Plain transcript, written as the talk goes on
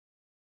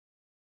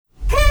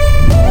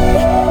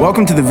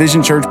Welcome to the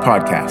Vision Church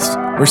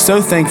podcast. We're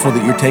so thankful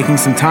that you're taking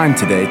some time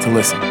today to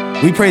listen.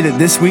 We pray that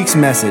this week's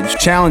message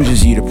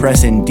challenges you to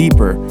press in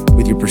deeper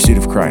with your pursuit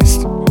of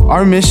Christ.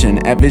 Our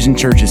mission at Vision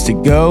Church is to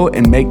go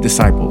and make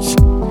disciples.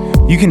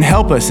 You can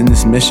help us in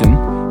this mission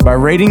by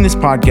rating this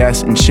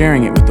podcast and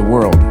sharing it with the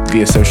world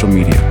via social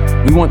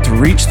media. We want to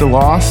reach the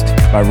lost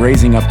by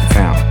raising up the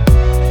found.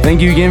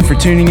 Thank you again for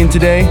tuning in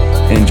today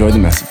and enjoy the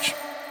message.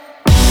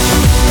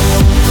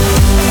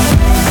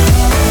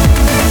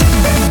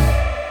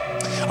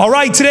 All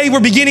right, today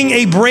we're beginning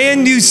a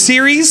brand new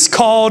series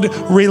called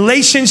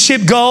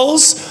Relationship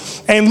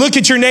Goals. And look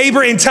at your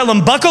neighbor and tell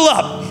them, buckle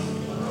up,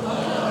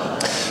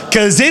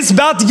 because it's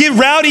about to get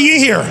rowdy in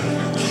here.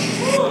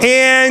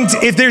 And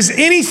if there's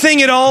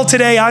anything at all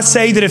today I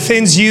say that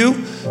offends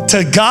you,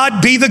 to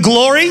God be the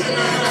glory.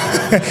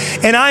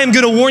 And I am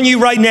going to warn you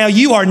right now,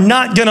 you are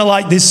not going to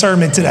like this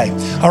sermon today,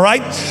 all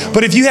right?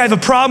 But if you have a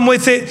problem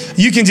with it,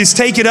 you can just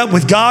take it up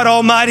with God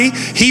Almighty.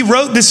 He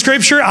wrote the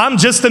scripture. I'm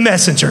just the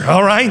messenger,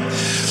 all right?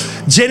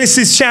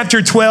 Genesis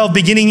chapter 12,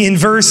 beginning in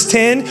verse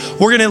 10,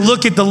 we're going to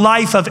look at the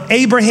life of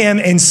Abraham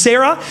and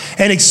Sarah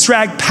and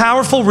extract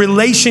powerful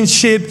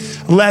relationship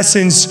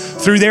lessons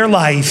through their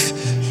life.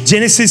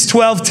 Genesis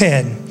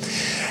 12:10.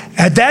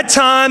 At that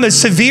time, a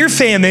severe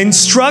famine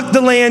struck the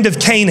land of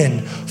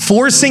Canaan,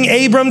 forcing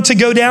Abram to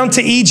go down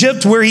to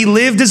Egypt, where he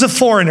lived as a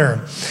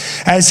foreigner.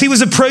 As he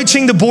was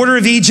approaching the border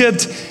of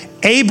Egypt,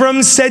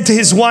 Abram said to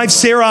his wife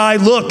Sarai,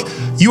 "Look,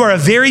 you are a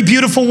very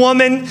beautiful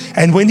woman,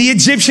 and when the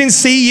Egyptians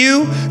see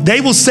you,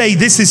 they will say,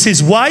 'This is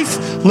his wife.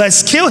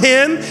 Let's kill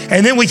him,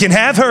 and then we can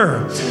have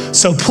her.'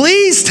 So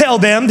please tell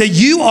them that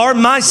you are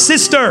my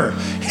sister,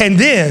 and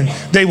then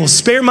they will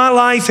spare my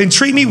life and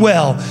treat me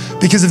well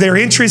because of their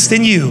interest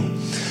in you."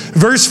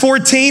 Verse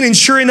 14, and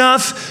sure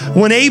enough,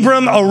 when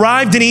Abram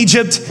arrived in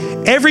Egypt,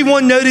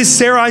 everyone noticed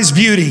Sarai's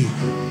beauty.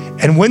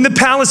 And when the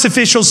palace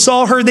officials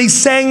saw her, they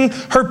sang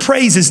her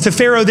praises to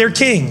Pharaoh, their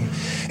king.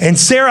 And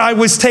Sarai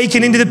was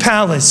taken into the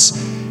palace.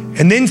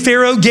 And then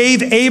Pharaoh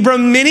gave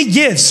Abram many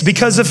gifts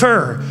because of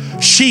her: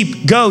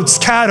 sheep, goats,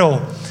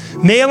 cattle,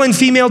 male and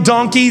female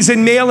donkeys,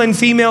 and male and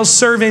female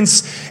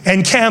servants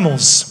and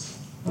camels.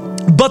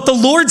 But the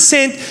Lord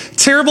sent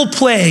terrible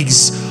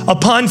plagues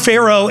upon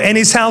Pharaoh and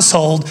his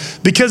household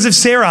because of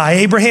Sarai,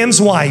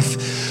 Abraham's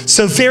wife.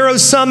 So Pharaoh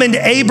summoned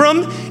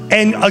Abram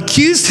and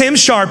accused him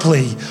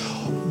sharply.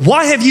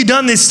 "Why have you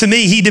done this to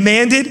me?" he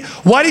demanded.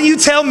 "Why didn't you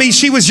tell me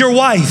she was your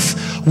wife?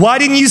 Why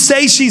didn't you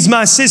say she's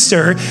my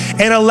sister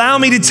and allow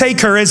me to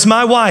take her as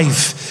my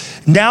wife?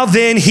 Now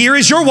then, here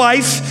is your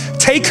wife.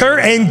 Take her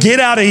and get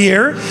out of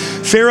here."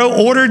 Pharaoh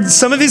ordered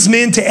some of his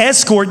men to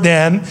escort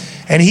them,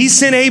 and he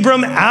sent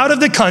Abram out of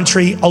the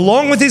country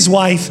along with his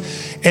wife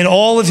and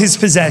all of his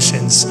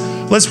possessions.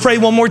 Let's pray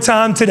one more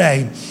time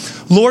today.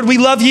 Lord, we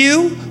love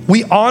you.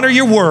 We honor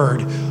your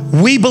word.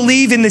 We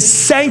believe in the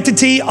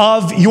sanctity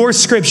of your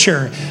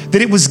scripture,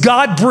 that it was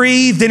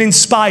God-breathed and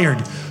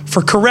inspired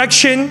for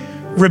correction,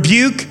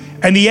 rebuke,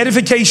 and the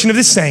edification of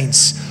the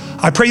saints.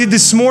 I pray that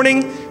this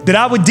morning that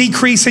I would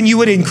decrease and you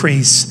would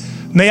increase.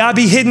 May I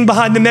be hidden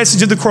behind the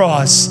message of the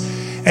cross,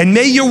 and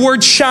may your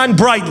word shine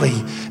brightly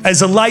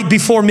as a light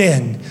before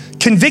men.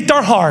 Convict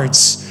our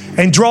hearts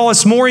and draw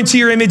us more into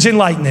your image and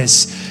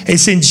likeness.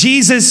 It's in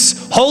Jesus'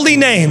 holy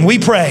name we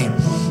pray.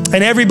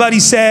 And everybody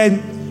said,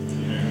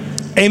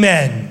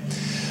 amen.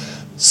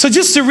 So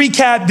just to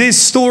recap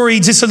this story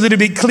just a little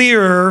bit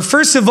clearer,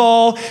 first of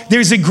all,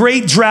 there's a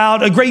great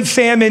drought, a great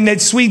famine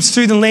that sweeps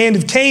through the land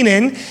of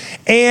Canaan.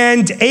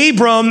 And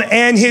Abram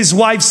and his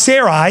wife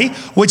Sarai,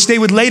 which they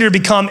would later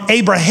become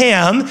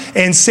Abraham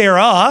and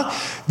Sarah,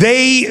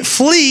 they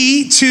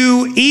flee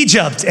to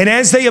Egypt. And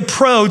as they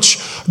approach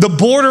the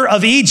border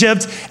of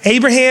Egypt,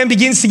 Abraham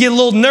begins to get a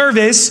little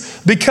nervous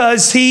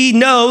because he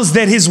knows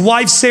that his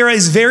wife Sarah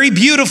is very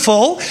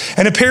beautiful.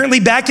 And apparently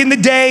back in the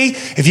day,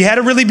 if you had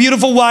a really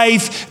beautiful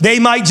wife, they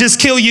might just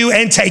kill you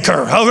and take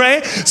her, all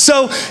right?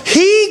 So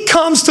he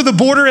comes to the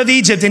border of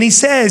Egypt and he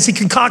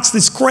concocts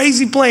this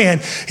crazy plan.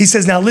 He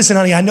says, "Now listen,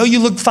 honey, I know you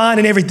look fine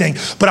and everything,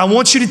 but I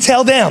want you to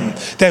tell them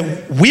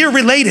that we're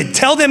related.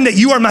 Tell them that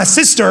you are my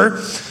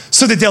sister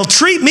so that they'll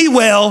treat me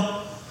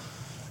well,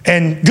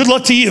 and good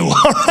luck to you,"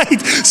 all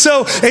right?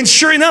 So, and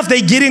sure enough,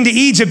 they get into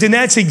Egypt, and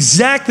that's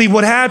exactly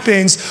what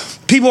happens.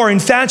 People are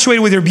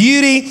infatuated with her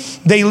beauty.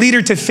 They lead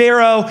her to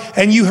Pharaoh,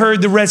 and you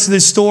heard the rest of the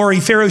story.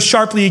 Pharaoh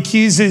sharply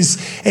accuses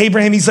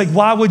Abraham. He's like,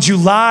 "Why would you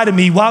lie to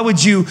me? Why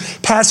would you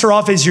pass her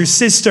off as your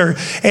sister?"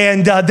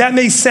 And that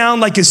may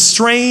sound like a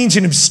strange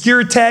and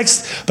obscure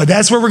text, but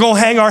that's where we're going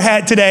to hang our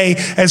hat today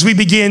as we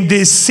begin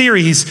this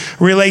series,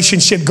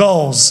 Relationship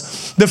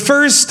Goals. The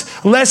first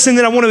lesson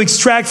that I want to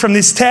extract from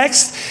this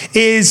text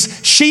is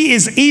she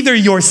is either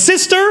your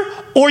sister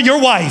or your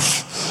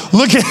wife.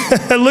 Look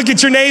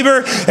at your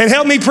neighbor and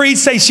help me preach.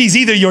 Say, she's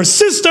either your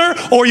sister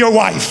or your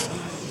wife.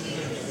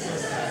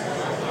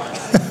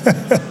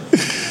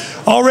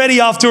 Already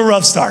off to a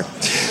rough start.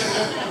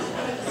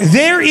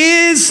 There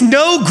is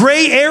no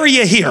gray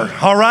area here,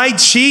 all right?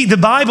 The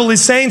Bible is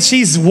saying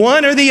she's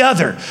one or the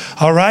other,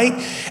 all right?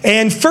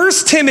 And 1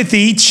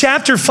 Timothy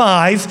chapter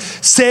 5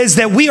 says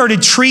that we are to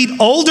treat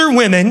older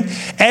women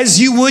as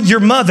you would your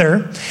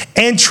mother,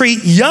 and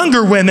treat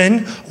younger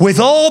women with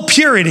all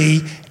purity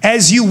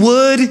as you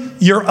would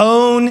your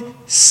own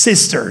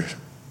sister.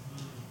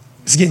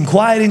 It's getting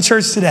quiet in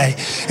church today.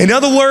 In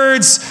other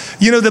words,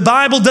 the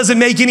Bible doesn't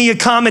make any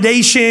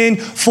accommodation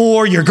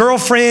for your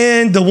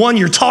girlfriend, the one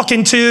you're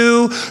talking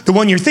to, the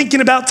one you're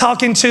thinking about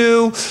talking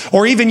to,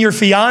 or even your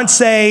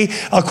fiance.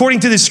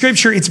 According to the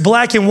scripture, it's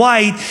black and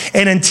white.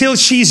 And until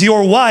she's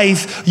your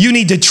wife, you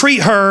need to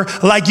treat her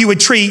like you would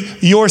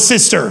treat your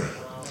sister.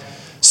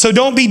 So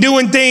don't be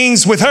doing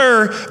things with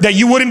her that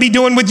you wouldn't be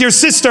doing with your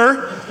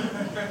sister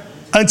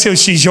until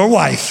she's your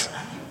wife.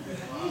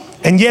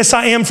 And yes,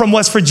 I am from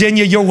West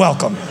Virginia. You're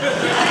welcome.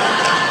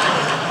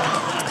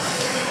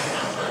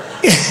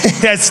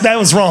 That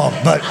was wrong.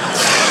 But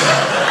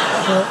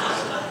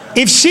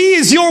if she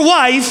is your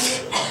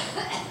wife,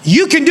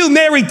 you can do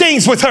married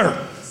things with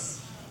her.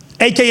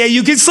 AKA,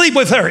 you can sleep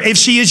with her if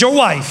she is your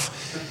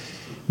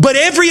wife. But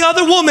every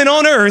other woman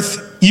on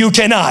earth, you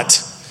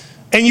cannot.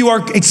 And you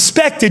are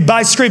expected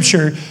by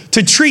Scripture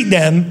to treat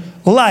them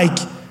like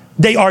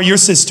they are your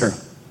sister.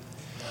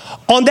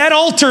 On that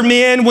altar,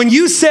 men, when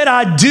you said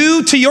I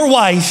do to your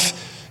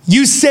wife,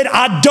 you said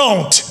I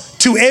don't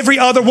to every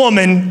other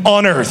woman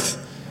on earth.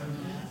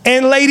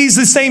 And ladies,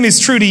 the same is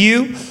true to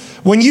you.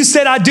 When you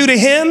said I do to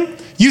him,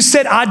 you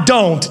said I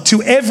don't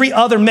to every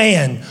other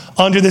man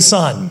under the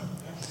sun.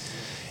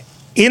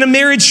 In a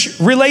marriage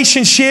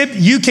relationship,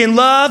 you can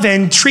love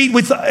and treat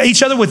with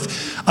each other with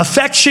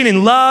affection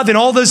and love and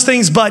all those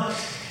things, but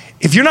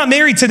if you're not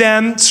married to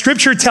them,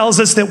 Scripture tells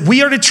us that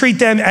we are to treat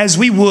them as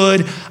we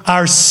would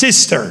our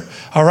sister,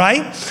 all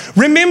right?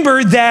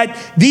 Remember that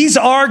these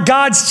are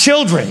God's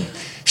children.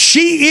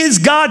 She is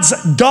God's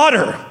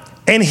daughter,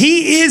 and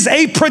he is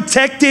a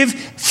protective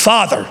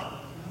father,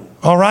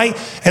 all right?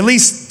 At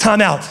least time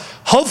out.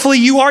 Hopefully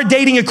you are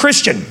dating a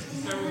Christian.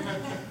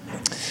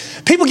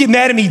 People get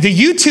mad at me. The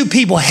YouTube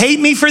people hate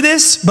me for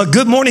this, but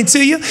good morning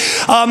to you.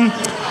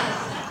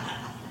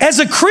 As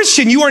a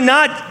Christian, you are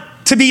not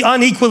to be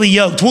unequally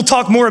yoked. We'll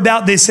talk more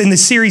about this in the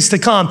series to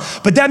come,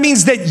 but that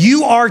means that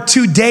you are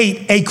to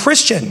date a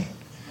Christian.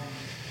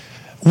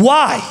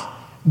 Why?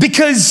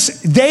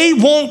 Because they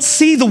won't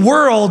see the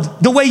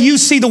world the way you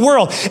see the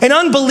world. An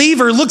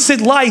unbeliever looks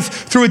at life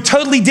through a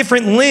totally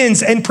different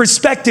lens and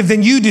perspective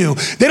than you do.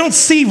 They don't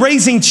see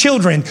raising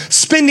children,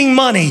 spending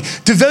money,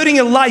 devoting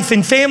a life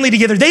and family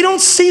together. They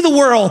don't see the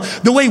world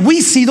the way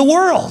we see the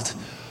world.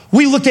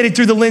 We look at it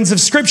through the lens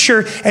of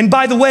Scripture. And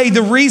by the way,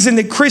 the reason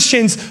that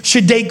Christians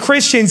should date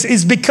Christians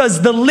is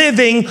because the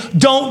living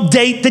don't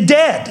date the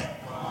dead.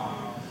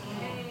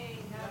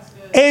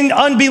 And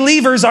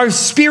unbelievers are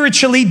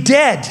spiritually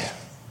dead.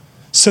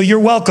 So you're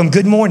welcome.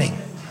 Good morning.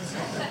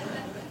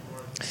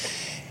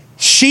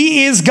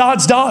 She is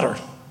God's daughter,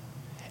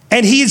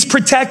 and he is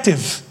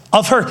protective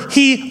of her.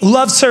 He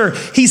loves her.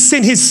 He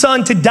sent his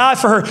son to die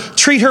for her.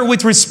 Treat her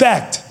with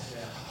respect.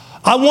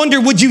 I wonder,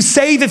 would you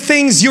say the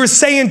things you're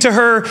saying to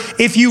her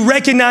if you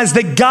recognize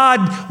that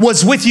God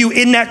was with you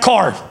in that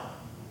car?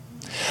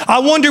 I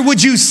wonder,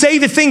 would you say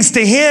the things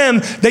to him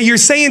that you're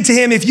saying to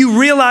him if you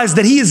realize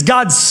that he is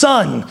God's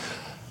son,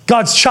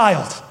 God's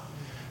child?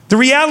 The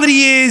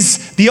reality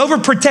is the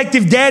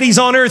overprotective daddies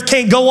on earth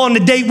can't go on the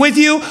date with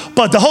you,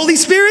 but the Holy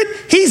Spirit,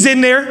 he's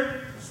in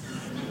there.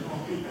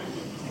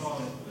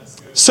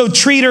 So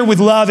treat her with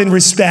love and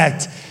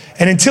respect.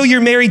 And until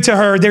you're married to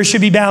her, there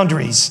should be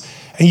boundaries.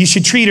 And you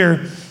should treat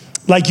her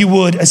like you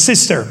would a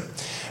sister.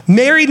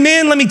 Married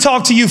men, let me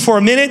talk to you for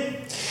a minute.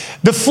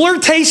 The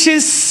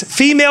flirtatious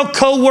female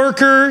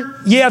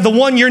coworker, the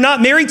one you're not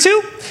married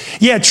to,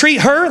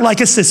 treat her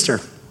like a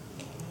sister.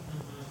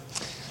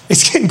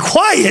 It's getting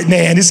quiet,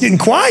 man. It's getting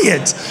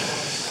quiet.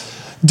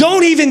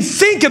 Don't even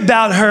think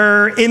about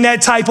her in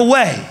that type of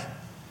way.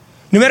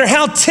 No matter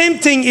how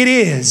tempting it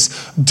is,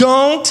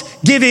 don't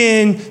give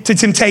in to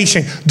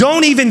temptation.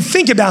 Don't even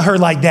think about her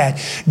like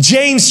that.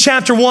 James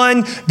chapter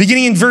 1,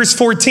 beginning in verse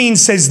 14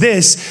 says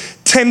this: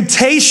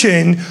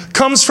 temptation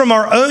comes from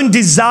our own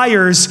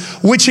desires,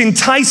 which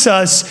entice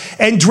us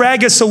and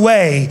drag us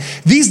away.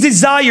 These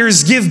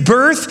desires give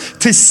birth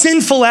to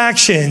sinful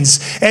actions,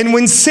 and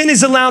when sin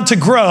is allowed to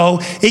grow,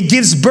 it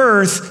gives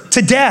birth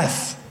to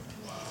death.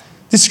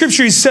 The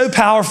scripture is so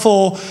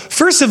powerful.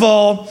 First of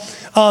all,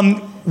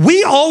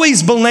 we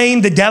always blame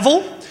the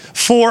devil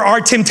for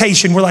our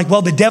temptation. We're like,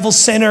 well, the devil's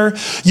sinner.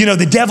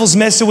 The devil's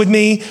messing with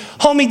me.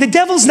 Homie, the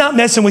devil's not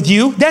messing with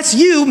you. That's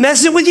you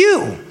messing with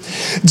you.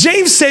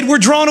 James said we're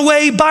drawn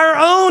away by our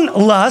own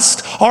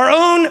lust, our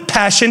own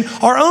passion,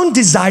 our own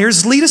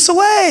desires lead us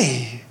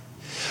away.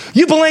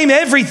 You blame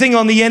everything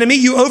on the enemy.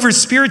 You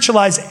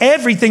over-spiritualize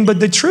everything. But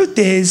the truth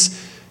is,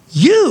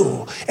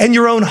 you and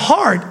your own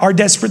heart are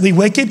desperately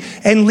wicked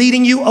and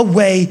leading you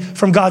away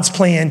from God's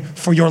plan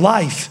for your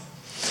life.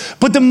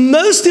 But the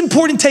most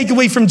important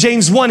takeaway from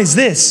James 1 is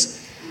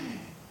this: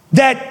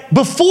 that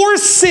before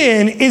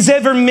sin is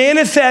ever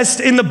manifest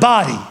in the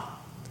body,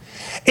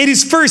 it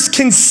is first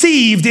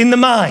conceived in the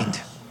mind.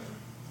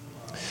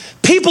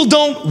 People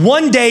don't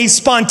one day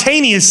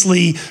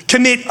spontaneously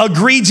commit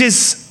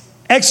egregious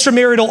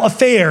extramarital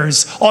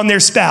affairs on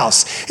their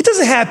spouse. It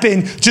doesn't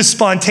happen just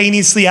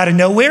spontaneously out of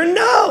nowhere.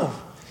 No.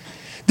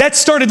 That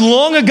started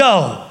long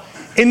ago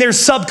in their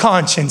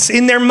subconscious,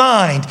 in their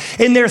mind,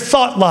 in their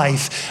thought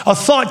life. A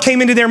thought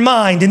came into their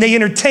mind and they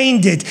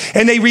entertained it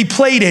and they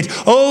replayed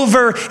it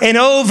over and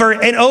over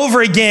and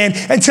over again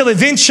until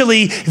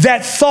eventually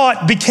that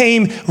thought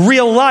became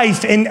real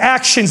life and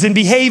actions and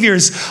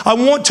behaviors. I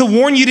want to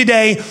warn you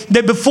today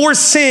that before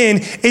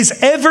sin is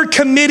ever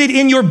committed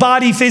in your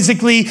body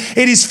physically,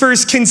 it is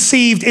first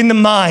conceived in the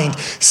mind.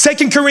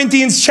 2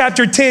 Corinthians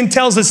chapter 10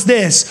 tells us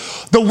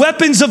this: the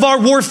weapons of our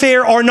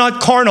warfare are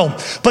not carnal,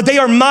 but they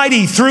are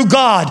mighty through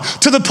God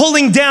to the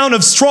pulling down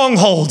of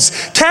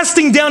strongholds,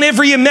 casting down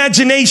every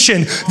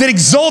imagination that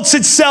exalts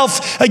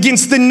itself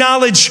against the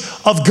knowledge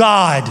of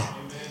God.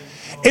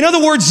 In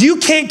other words, you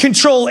can't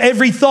control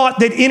every thought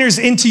that enters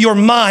into your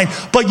mind,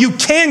 but you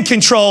can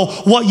control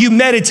what you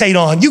meditate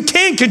on. You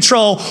can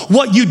control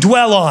what you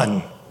dwell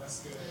on.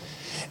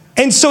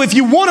 And so if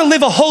you want to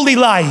live a holy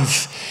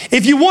life,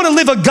 if you want to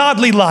live a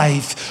godly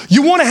life,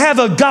 you want to have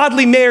a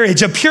godly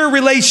marriage, a pure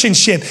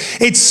relationship,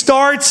 it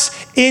starts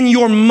in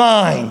your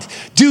mind.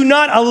 Do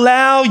not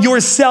allow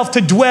yourself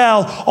to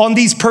dwell on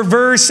these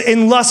perverse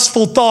and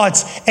lustful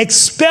thoughts.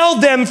 Expel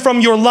them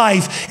from your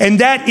life, and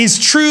that is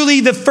truly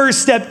the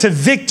first step to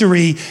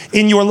victory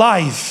in your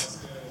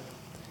life.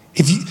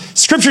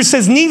 Scripture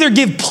says, neither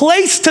give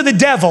place to the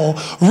devil,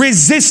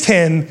 resist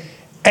him,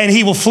 and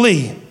he will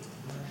flee.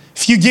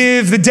 If you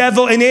give the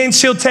devil an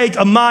inch, he'll take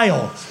a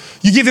mile.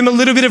 You give him a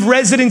little bit of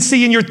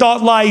residency in your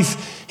thought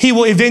life, he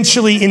will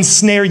eventually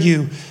ensnare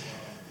you.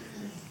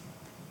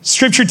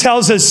 Scripture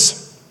tells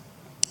us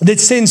that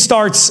sin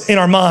starts in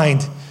our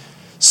mind.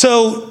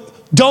 So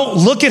don't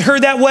look at her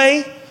that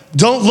way.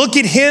 Don't look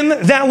at him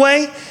that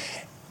way.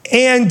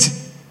 And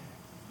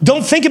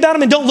don't think about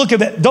him and don't look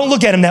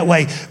at him that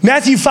way.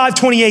 Matthew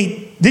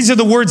 5:28, these are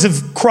the words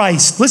of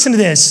Christ. Listen to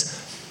this.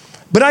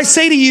 But I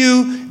say to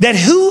you that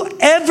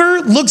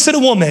whoever looks at a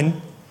woman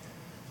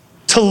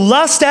to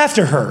lust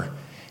after her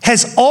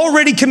has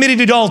already committed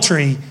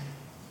adultery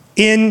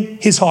in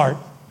his heart.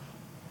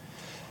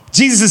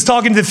 Jesus is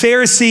talking to the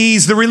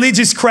Pharisees, the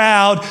religious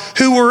crowd,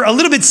 who were a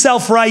little bit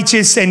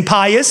self-righteous and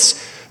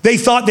pious. They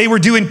thought they were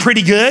doing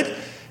pretty good.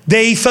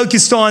 They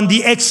focused on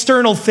the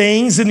external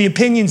things and the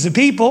opinions of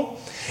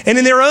people. And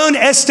in their own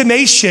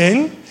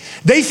estimation,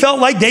 they felt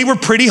like they were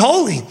pretty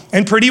holy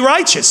and pretty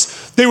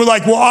righteous. They were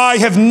like, well, I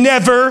have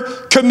never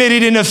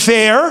committed an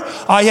affair.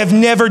 I have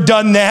never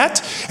done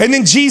that. And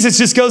then Jesus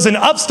just goes and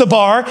ups the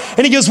bar.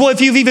 And he goes, well,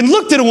 if you've even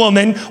looked at a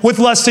woman with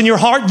lust in your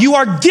heart, you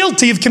are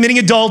guilty of committing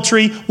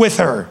adultery with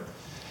her.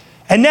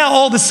 And now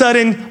all of a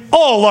sudden,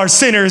 all are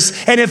sinners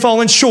and have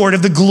fallen short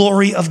of the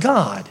glory of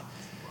God.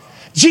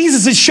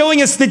 Jesus is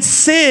showing us that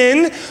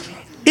sin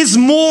is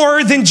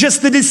more than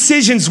just the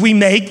decisions we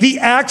make, the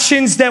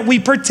actions that we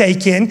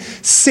partake in.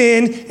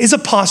 Sin is a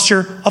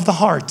posture of the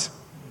heart.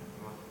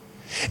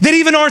 That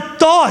even our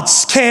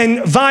thoughts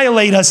can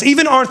violate us.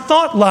 Even our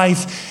thought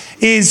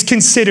life is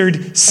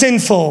considered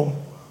sinful.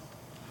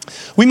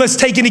 We must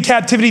take into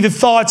captivity the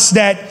thoughts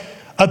that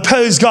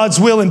oppose God's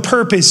will and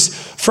purpose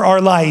for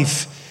our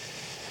life.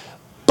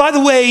 By the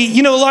way,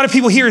 a lot of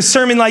people hear a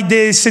sermon like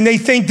this and they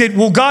think that,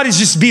 well, God is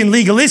just being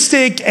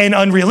legalistic and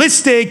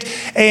unrealistic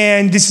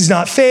and this is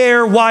not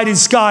fair. Why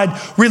does God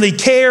really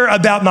care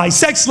about my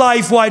sex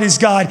life? Why does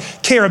God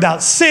care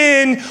about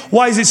sin?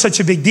 Why is it such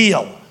a big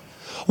deal?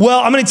 Well,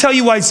 I'm going to tell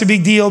you why it's a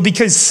big deal,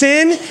 because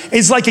sin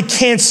is like a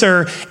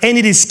cancer and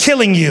it is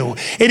killing you.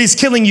 It is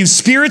killing you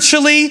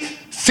spiritually,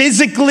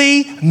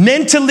 physically,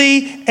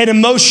 mentally, and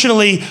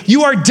emotionally.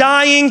 You are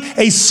dying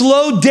a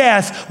slow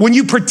death when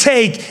you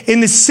partake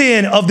in the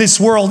sin of this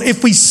world.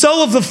 If we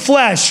sow of the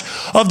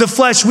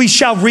flesh we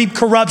shall reap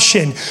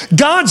corruption.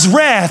 God's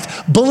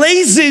wrath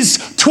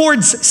blazes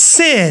towards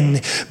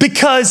sin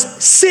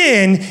because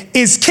sin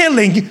is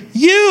killing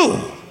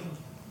you.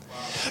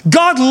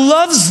 God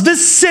loves the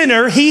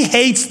sinner. He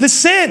hates the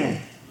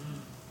sin.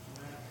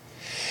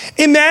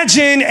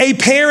 Imagine a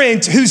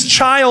parent whose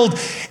child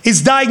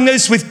is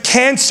diagnosed with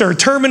cancer,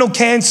 terminal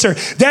cancer.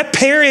 That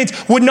parent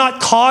would not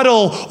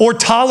coddle or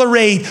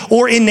tolerate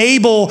or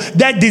enable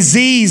that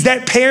disease.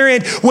 That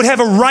parent would have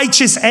a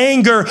righteous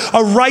anger,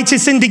 a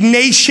righteous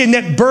indignation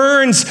that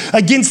burns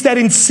against that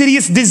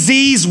insidious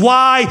disease.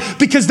 Why?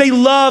 Because they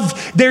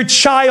love their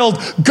child.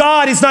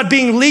 God is not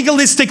being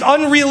legalistic,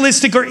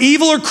 unrealistic, or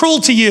evil or cruel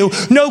to you.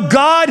 No,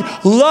 God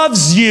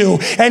loves you,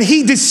 and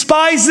he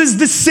despises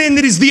the sin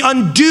that is the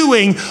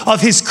undoing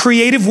of his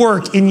creative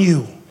work in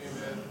you.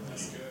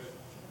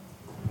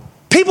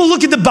 People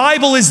look at the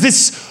Bible as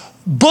this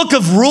book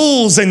of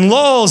rules and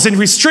laws and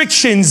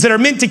restrictions that are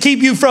meant to keep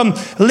you from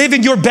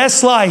living your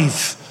best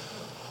life.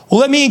 Well,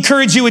 let me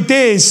encourage you with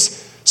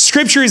this.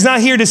 Scripture is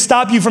not here to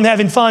stop you from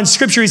having fun.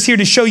 Scripture is here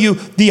to show you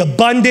the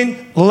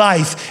abundant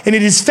life, and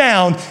it is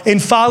found in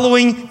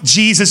following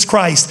Jesus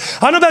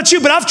Christ. I don't know about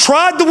you, but I've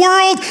tried the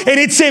world and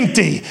it's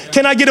empty.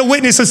 Can I get a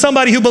witness of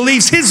somebody who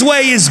believes his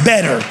way is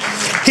better?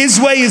 His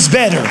way is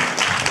better.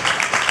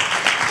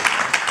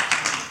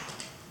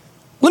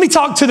 Let me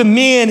talk to the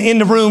men in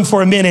the room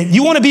for a minute.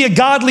 You want to be a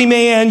godly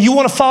man, you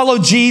want to follow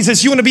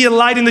Jesus, you want to be a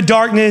light in the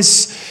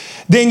darkness,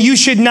 then you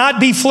should not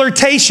be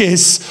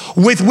flirtatious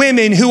with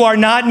women who are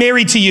not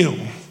married to you.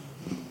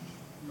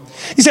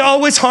 You say,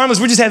 oh, it's harmless,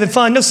 we're just having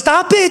fun. No,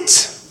 stop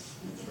it.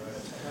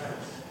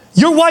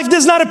 Your wife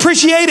does not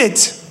appreciate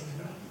it.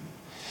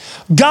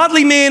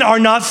 Godly men are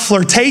not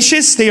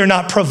flirtatious, they are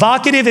not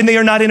provocative, and they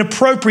are not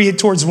inappropriate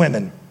towards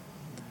women.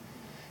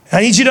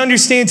 I need you to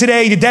understand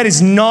today that that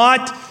is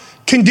not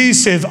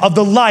conducive of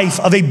the life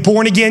of a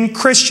born-again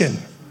Christian.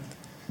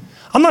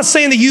 I'm not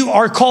saying that you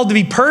are called to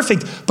be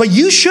perfect, but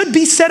you should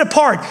be set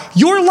apart.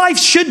 Your life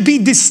should be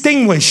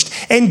distinguished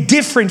and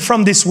different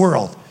from this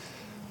world.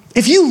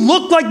 If you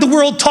look like the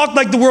world, talk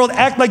like the world,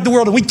 act like the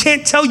world, and we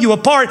can't tell you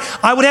apart,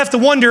 I would have to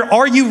wonder,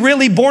 are you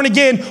really born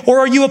again or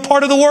are you a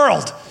part of the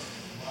world?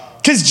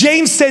 Because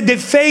James said that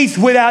faith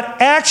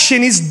without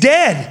action is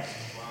dead.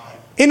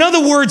 In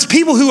other words,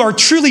 people who are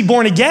truly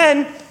born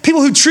again,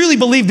 people who truly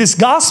believe this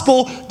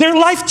gospel, their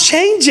life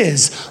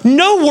changes.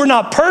 No, we're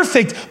not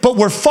perfect, but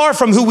we're far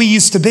from who we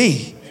used to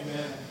be.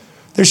 Amen.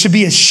 There should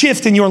be a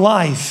shift in your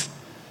life.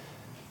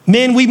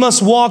 Men, we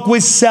must walk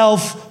with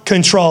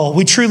self-control.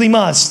 We truly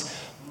must.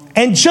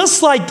 And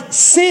just like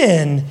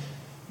sin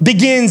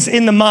begins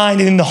in the mind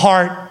and in the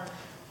heart,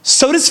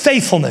 so does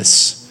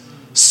faithfulness.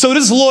 So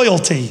does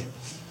loyalty.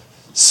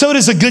 So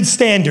does a good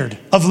standard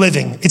of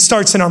living. It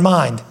starts in our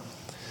mind.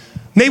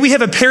 May we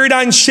have a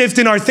paradigm shift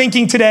in our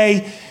thinking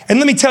today. And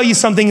let me tell you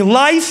something.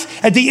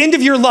 Life, at the end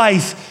of your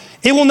life,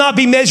 it will not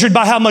be measured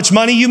by how much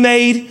money you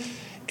made.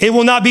 It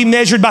will not be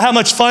measured by how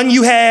much fun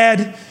you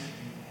had.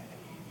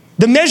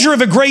 The measure of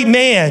a great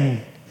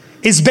man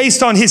is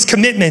based on his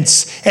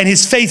commitments and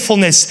his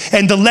faithfulness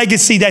and the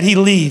legacy that he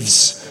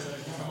leaves.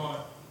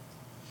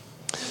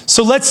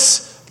 So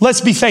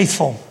let's be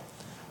faithful.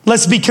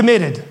 Let's be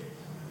committed.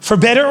 For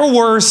better or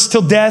worse,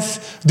 till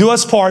death do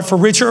us part. For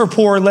richer or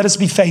poorer, let us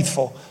be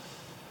faithful.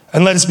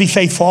 And let us be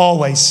faithful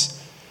always.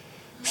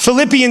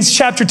 Philippians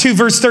chapter 2,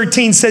 verse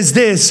 13 says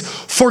this,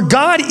 for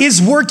God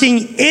is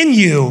working in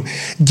you,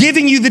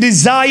 giving you the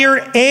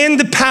desire and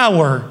the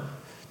power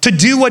to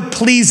do what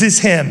pleases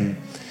him.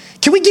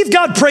 Can we give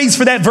God praise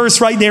for that verse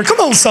right there? Come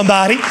on,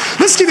 somebody.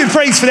 Let's give him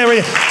praise for that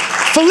right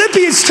there.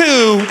 Philippians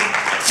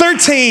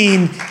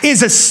 2:13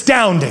 is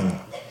astounding.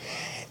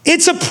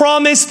 It's a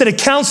promise that a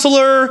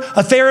counselor,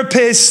 a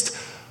therapist,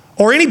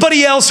 or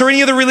anybody else or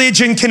any other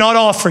religion cannot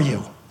offer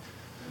you.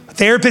 A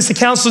therapist, a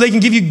counselor, they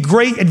can give you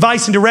great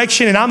advice and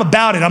direction, and I'm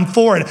about it. I'm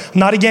for it. I'm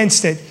not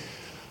against it.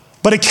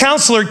 But a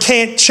counselor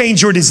can't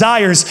change your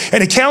desires,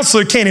 and a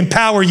counselor can't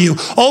empower you.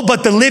 Oh,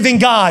 but the living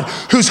God,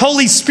 whose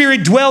Holy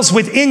Spirit dwells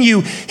within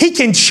you, he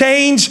can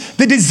change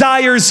the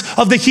desires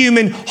of the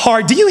human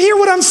heart. Do you hear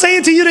what I'm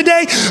saying to you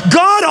today?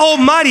 God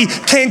Almighty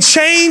can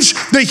change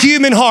the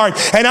human heart.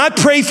 And I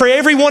pray for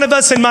every one of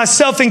us, and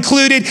myself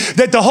included,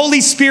 that the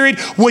Holy Spirit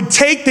would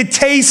take the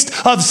taste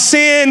of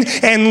sin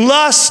and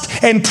lust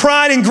and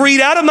pride and greed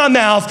out of my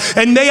mouth,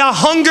 and may I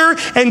hunger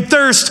and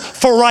thirst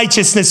for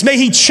righteousness. May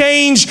he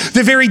change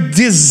the very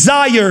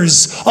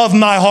desires of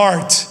my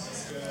heart.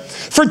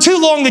 For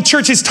too long, the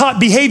church has taught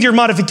behavior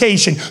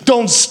modification.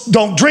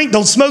 Don't drink,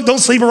 don't smoke, don't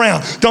sleep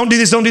around. Don't do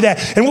this, don't do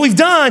that. And what we've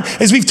done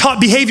is we've taught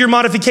behavior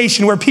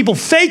modification where people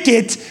fake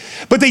it,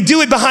 but they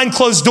do it behind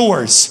closed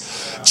doors.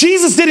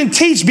 Jesus didn't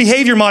teach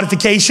behavior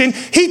modification.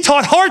 He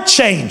taught heart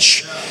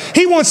change.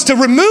 He wants to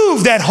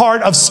remove that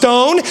heart of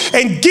stone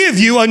and give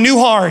you a new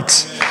heart.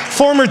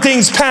 Former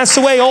things pass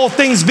away, all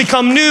things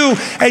become new,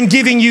 and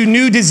giving you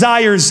new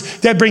desires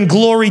that bring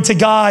glory to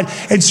God.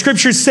 And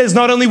Scripture says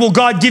not only will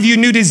God give you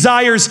new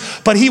desires,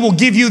 but he will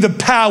give you the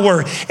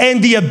power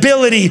and the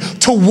ability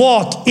to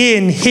walk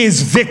in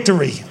his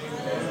victory.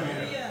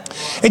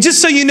 And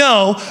just so you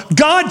know,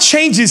 God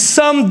changes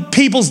some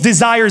people's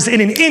desires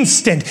in an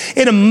instant,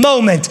 in a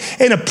moment,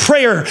 in a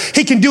prayer.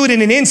 He can do it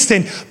in an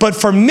instant. But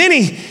for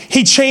many,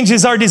 he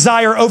changes our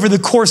desire over the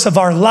course of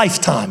our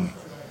lifetime.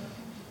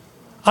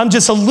 I'm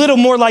just a little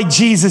more like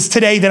Jesus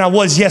today than I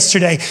was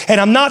yesterday.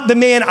 And I'm not the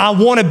man I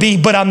want to be,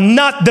 but I'm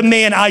not the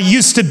man I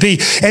used to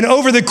be. And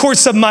over the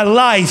course of my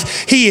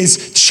life, he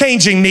is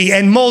changing me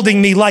and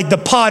molding me like the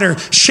potter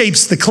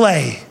shapes the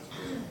clay.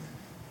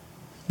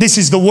 This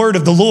is the word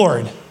of the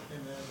Lord.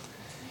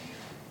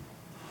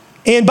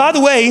 And by the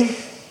way,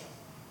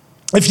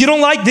 if you don't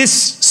like this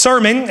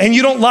sermon and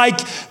you don't like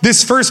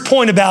this first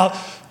point about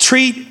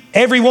treat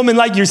every woman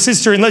like your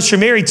sister unless you're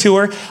married to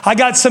her, I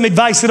got some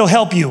advice that'll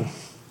help you.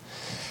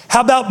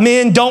 How about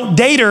men don't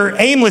date her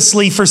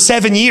aimlessly for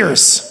 7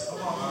 years?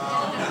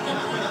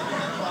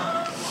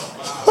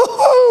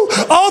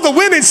 All the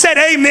women said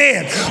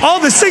amen. All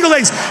the single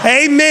ladies,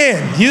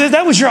 amen.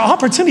 That was your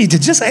opportunity to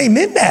just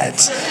amen that.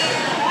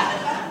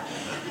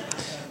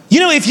 You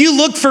know, if you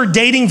look for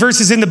dating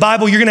verses in the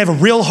Bible, you're going to have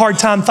a real hard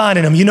time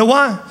finding them. You know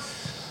why?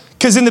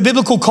 Because in the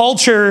biblical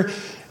culture,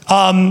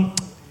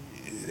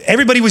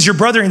 everybody was your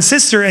brother and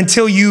sister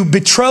until you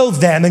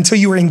betrothed them, until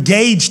you were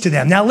engaged to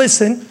them. Now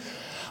listen,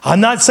 I'm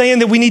not saying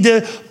that we need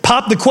to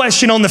pop the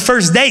question on the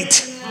first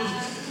date,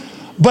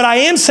 but I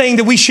am saying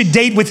that we should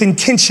date with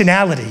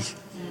intentionality.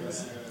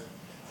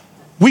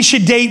 We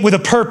should date with a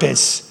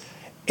purpose.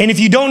 And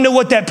if you don't know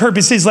what that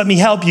purpose is, let me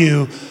help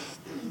you.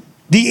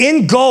 The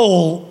end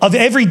goal of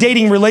every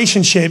dating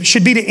relationship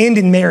should be to end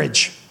in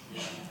marriage.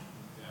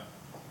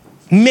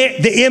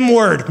 The M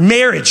word,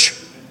 marriage.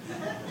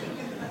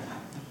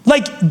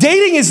 Like,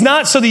 dating is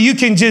not so that you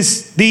can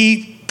just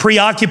be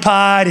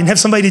preoccupied and have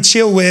somebody to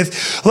chill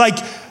with. Like,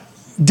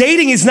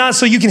 dating is not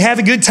so you can have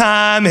a good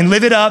time and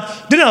live it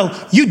up. No,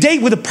 you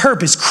date with a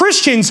purpose.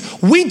 Christians,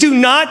 we do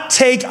not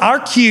take our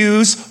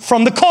cues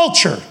from the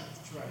culture.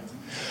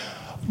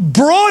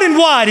 Broad and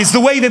wide is the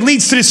way that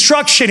leads to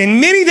destruction,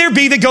 and many there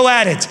be that go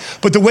at it.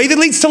 But the way that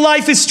leads to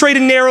life is straight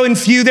and narrow, and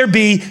few there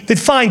be that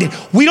find it.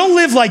 We don't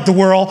live like the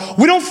world.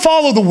 We don't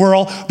follow the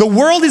world. The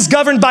world is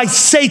governed by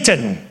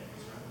Satan.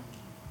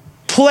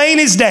 Plain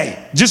as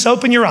day. Just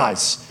open your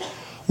eyes.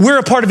 We're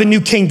a part of a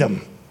new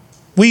kingdom.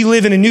 We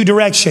live in a new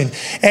direction.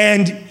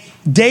 And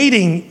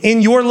dating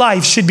in your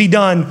life should be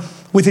done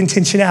with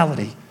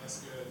intentionality,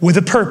 with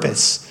a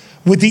purpose,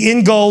 with the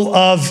end goal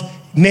of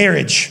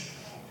marriage.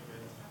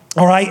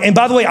 All right. And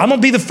by the way, I'm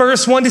going to be the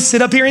first one to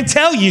sit up here and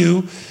tell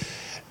you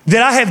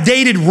that I have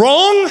dated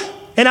wrong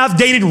and I've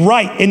dated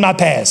right in my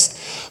past.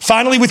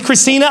 Finally, with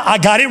Christina, I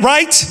got it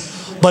right.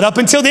 But up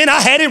until then,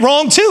 I had it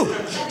wrong too.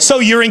 So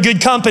you're in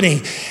good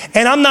company.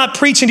 And I'm not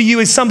preaching to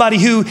you as somebody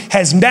who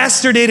has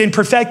mastered it and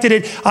perfected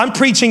it. I'm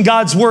preaching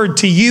God's word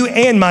to you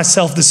and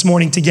myself this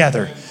morning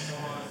together.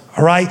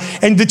 All right.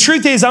 And the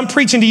truth is, I'm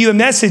preaching to you a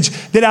message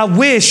that I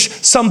wish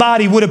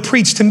somebody would have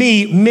preached to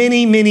me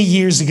many, many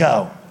years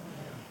ago.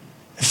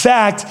 In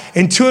fact,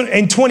 in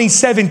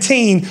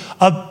 2017,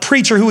 a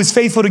preacher who was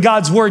faithful to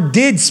God's word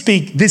did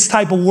speak this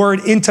type of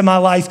word into my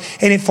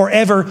life, and it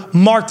forever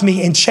marked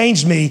me and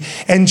changed me.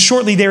 And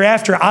shortly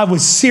thereafter, I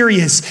was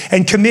serious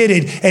and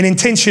committed and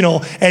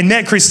intentional and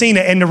met Christina,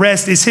 and the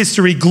rest is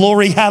history.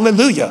 Glory,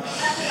 hallelujah.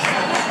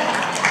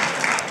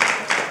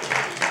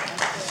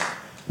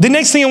 The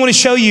next thing I want to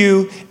show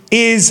you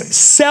is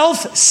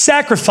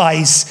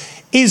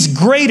self-sacrifice is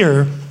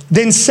greater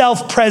than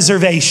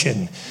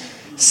self-preservation.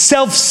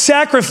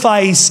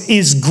 Self-sacrifice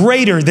is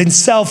greater than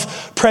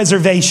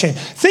self-preservation.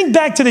 Think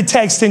back to the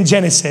text in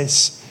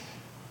Genesis.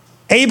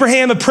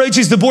 Abraham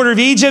approaches the border of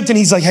Egypt and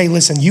he's like, hey,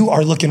 listen, you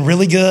are looking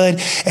really good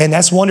and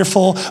that's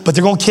wonderful, but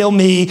they're going to kill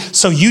me.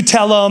 So you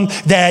tell them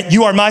that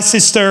you are my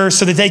sister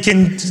so that they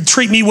can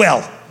treat me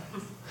well.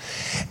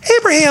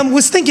 Abraham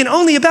was thinking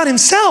only about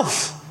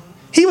himself.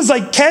 He was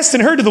like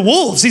casting her to the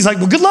wolves. He's like,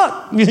 well, good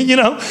luck.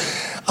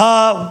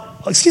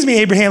 Excuse me,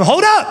 Abraham,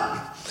 hold up.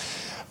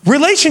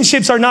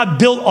 Relationships are not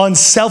built on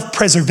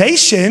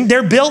self-preservation.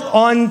 They're built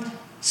on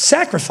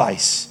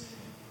sacrifice.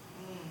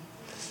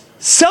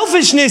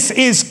 Selfishness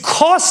is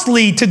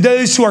costly to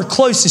those who are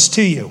closest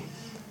to you.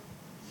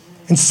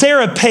 And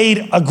Sarah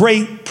paid a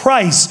great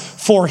price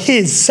for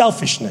his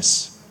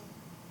selfishness.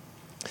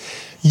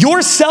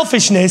 Your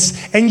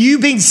selfishness and you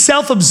being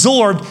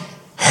self-absorbed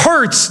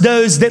hurts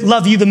those that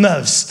love you the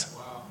most.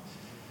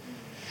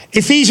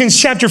 Ephesians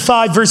chapter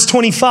 5, verse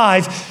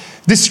 25,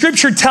 the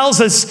scripture tells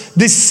us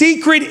the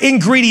secret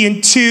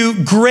ingredient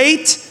to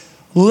great,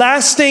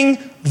 lasting,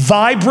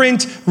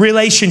 vibrant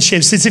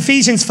relationships. It's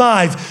Ephesians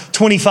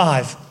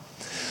 5:25.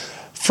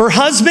 For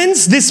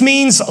husbands, this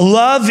means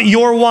love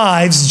your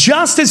wives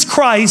just as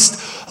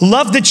Christ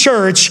loved the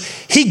church.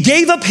 He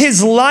gave up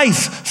his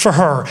life for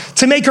her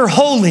to make her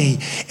holy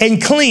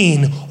and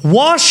clean,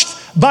 washed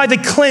by the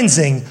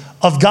cleansing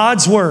of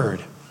God's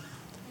word.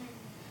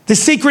 The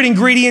secret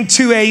ingredient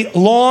to a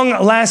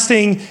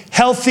long-lasting,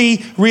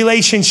 healthy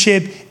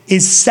relationship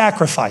is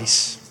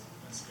sacrifice.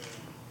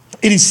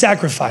 It is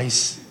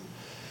sacrifice.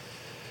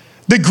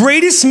 The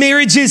greatest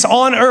marriages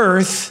on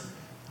earth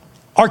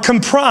are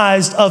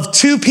comprised of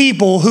two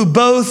people who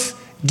both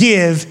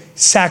give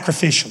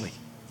sacrificially.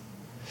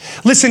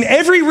 Listen,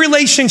 every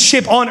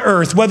relationship on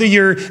earth, whether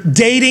you're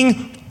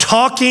dating,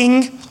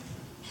 talking,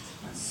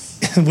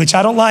 which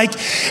I don't like,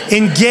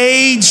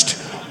 engaged,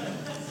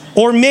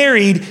 or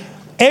married,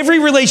 every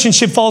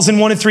relationship falls in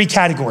one of three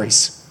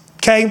categories,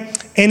 okay?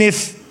 And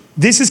if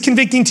this is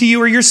convicting to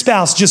you or your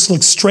spouse, just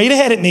look straight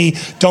ahead at me.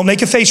 Don't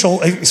make a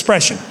facial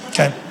expression,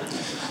 okay?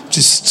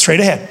 Just straight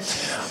ahead.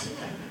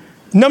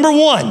 Number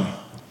one,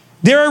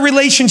 there are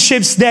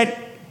relationships that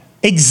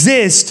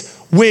exist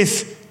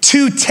with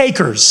two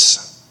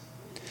takers.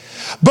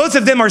 Both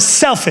of them are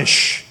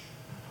selfish.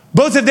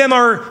 Both of them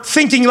are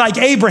thinking like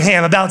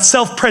Abraham about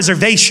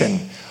self-preservation.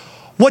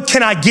 What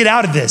can I get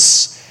out of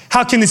this?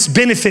 How can this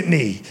benefit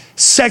me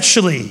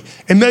sexually,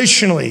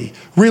 emotionally,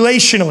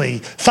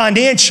 relationally,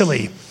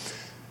 financially?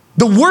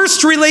 The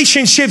worst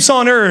relationships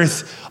on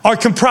earth are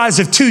comprised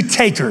of two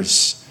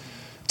takers,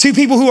 two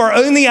people who are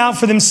only out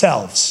for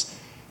themselves.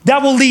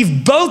 That will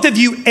leave both of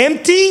you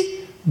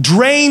empty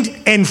drained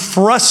and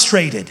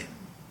frustrated.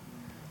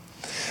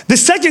 The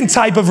second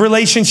type of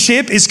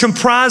relationship is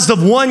comprised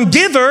of one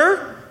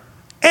giver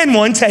and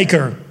one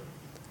taker.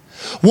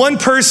 One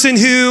person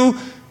who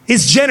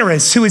is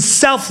generous, who is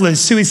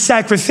selfless, who is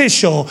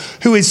sacrificial,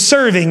 who is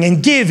serving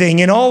and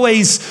giving and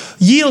always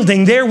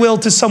yielding their will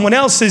to someone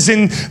else's.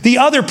 And the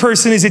other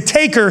person is a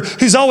taker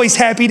who's always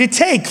happy to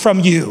take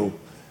from you.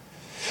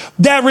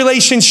 That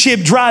relationship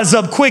dries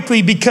up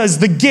quickly because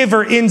the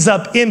giver ends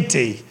up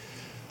empty.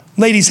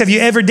 Ladies, have you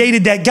ever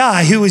dated that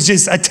guy who was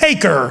just a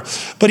taker,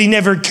 but he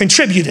never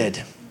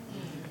contributed?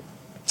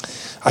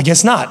 I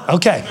guess not.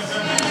 Okay.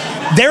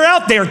 They're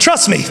out there,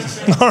 trust me.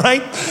 All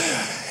right.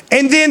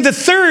 And then the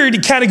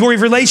third category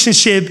of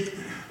relationship,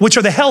 which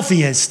are the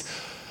healthiest,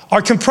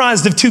 are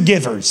comprised of two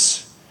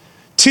givers.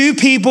 Two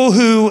people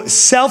who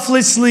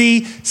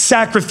selflessly,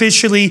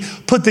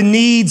 sacrificially put the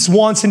needs,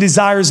 wants, and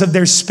desires of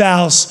their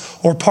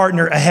spouse or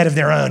partner ahead of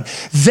their own.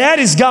 That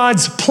is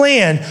God's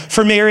plan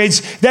for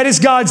marriage. That is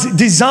God's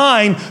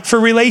design for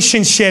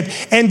relationship.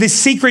 And the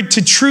secret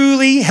to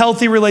truly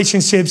healthy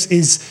relationships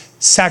is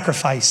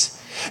sacrifice.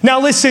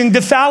 Now listen,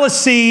 the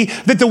fallacy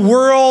that the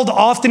world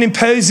often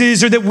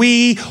imposes or that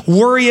we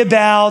worry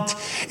about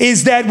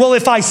is that, well,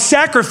 if I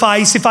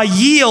sacrifice, if I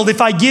yield, if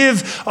I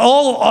give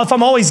all, if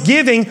I'm always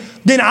giving,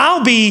 then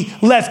I'll be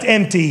left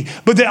empty.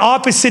 But the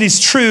opposite is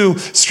true.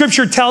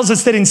 Scripture tells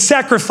us that in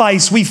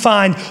sacrifice, we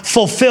find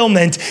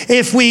fulfillment.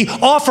 If we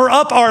offer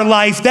up our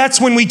life,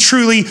 that's when we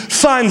truly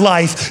find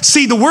life.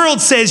 See, the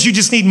world says you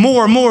just need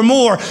more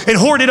and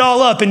hoard it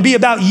all up and be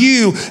about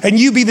you and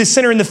you be the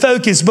center and the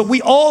focus. But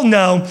we all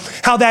know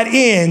how that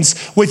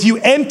ends with you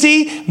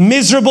empty,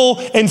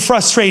 miserable, and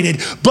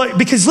frustrated. But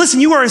because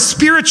listen, you are a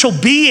spiritual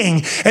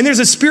being and there's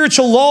a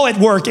spiritual law at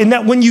work, and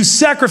that when you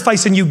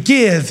sacrifice and you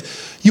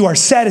give, you are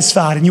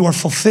satisfied and you are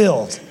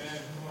fulfilled.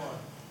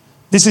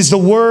 This is the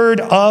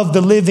word of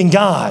the living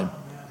God.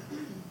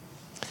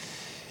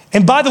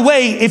 And by the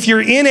way, if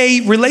you're in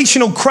a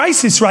relational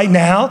crisis right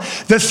now,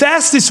 the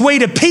fastest way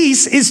to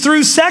peace is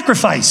through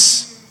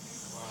sacrifice.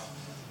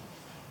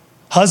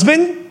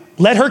 Husband,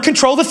 let her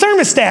control the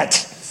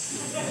thermostat.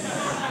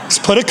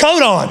 Just put a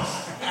coat on.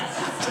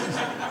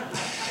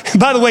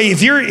 By the way,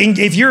 if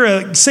you're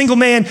a single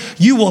man,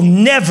 you will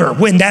never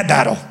win that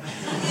battle.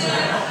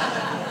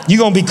 You're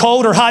going to be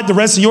cold or hot the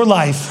rest of your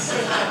life.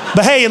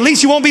 But hey, at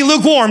least you won't be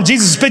lukewarm.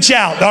 Jesus spit you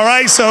out, all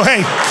right? So hey.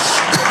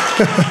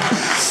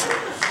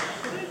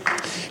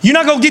 You're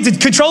not going to get to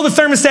control the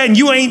thermostat and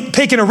you ain't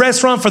picking a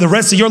restaurant for the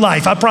rest of your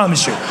life, I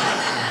promise you.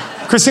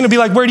 Christina will be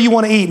like, where do you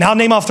want to eat? And I'll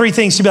name off 3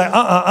 things. She'll be like,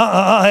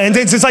 And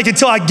then it's like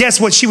until I guess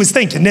what she was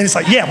thinking. Then it's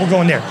like, yeah, we're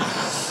going there.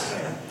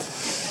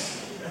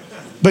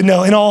 But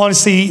no, in all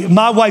honesty,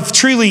 my wife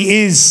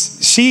truly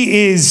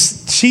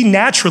she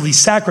naturally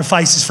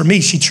sacrifices for me.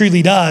 She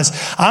truly does.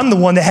 I'm the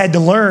one that had to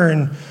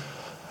learn.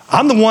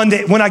 I'm the one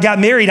that when I got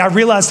married, I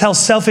realized how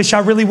selfish I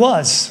really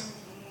was.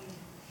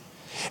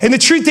 And the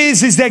truth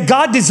is that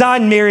God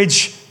designed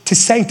marriage to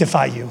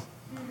sanctify you,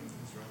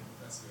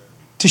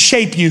 to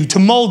shape you, to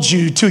mold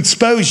you, to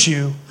expose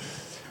you.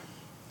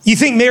 You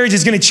think marriage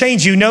is going to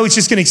change you. No, it's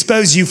just going to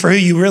expose you for who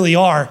you really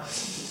are.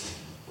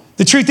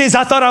 The truth is,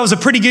 I thought I was a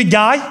pretty good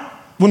guy.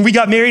 When we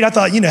got married, I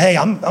thought, hey,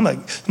 I'm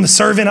a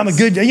servant. I'm a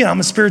good, I'm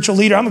a spiritual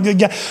leader. I'm a good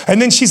guy.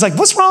 And then she's like,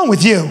 what's wrong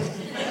with you?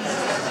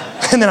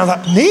 And then I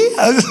thought, me?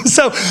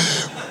 So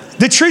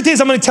the truth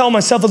is, I'm going to tell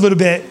myself a little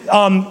bit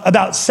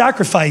about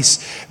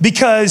sacrifice,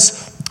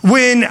 because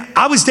when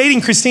I was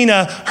dating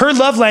Christina, her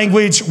love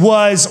language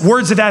was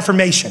words of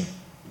affirmation.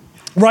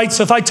 Right?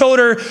 So if I told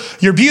her,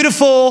 you're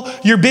beautiful,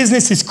 your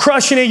business is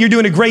crushing it, you're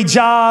doing a great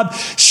job,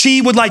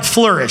 she would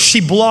flourish.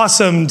 She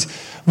blossomed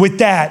with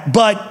that.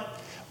 But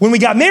when we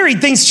got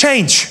married, things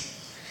change.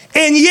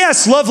 And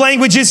yes, love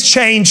languages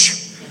change.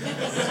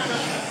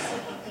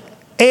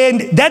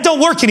 And that don't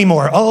work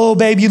anymore. Oh,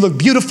 babe, you look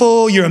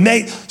beautiful. You're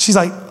amazing. She's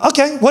like,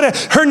 okay, whatever.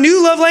 Her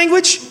new love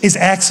language is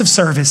acts of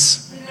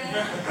service.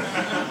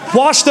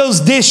 Wash those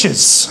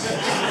dishes.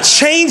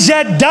 Change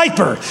that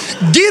diaper.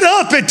 Get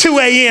up at 2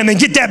 a.m. and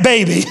get that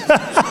baby.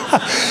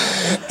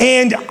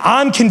 And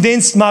I'm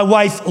convinced my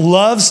wife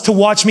loves to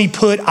watch me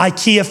put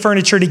IKEA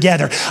furniture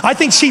together. I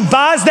think she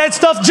buys that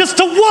stuff just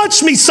to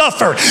watch me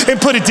suffer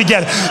and put it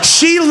together.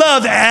 She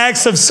loves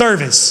acts of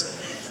service.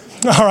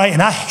 All right,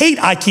 and I hate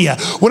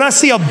IKEA. When I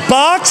see a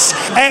box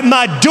at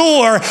my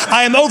door,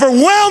 I am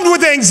overwhelmed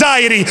with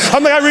anxiety.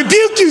 I'm like, I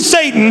rebuke you,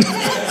 Satan.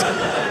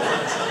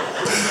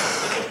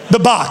 The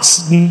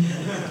box.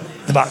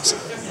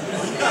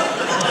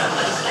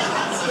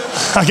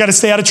 I got to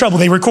stay out of trouble.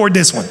 They record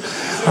this one.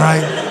 All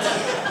right.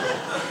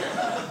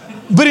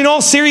 But in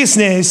all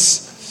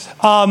seriousness,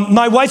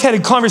 my wife had a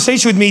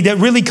conversation with me that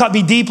really cut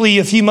me deeply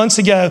a few months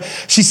ago.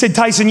 She said,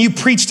 Tyson, you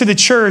preach to the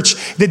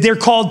church that they're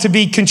called to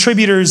be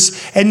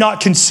contributors and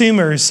not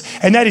consumers.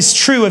 And that is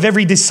true of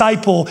every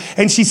disciple.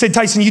 And she said,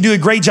 Tyson, you do a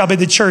great job at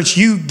the church.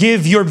 You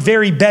give your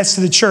very best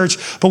to the church.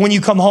 But when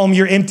you come home,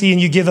 you're empty and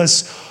you give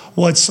us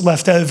what's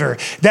left over.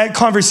 That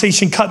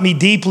conversation cut me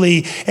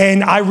deeply,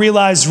 and I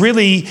realized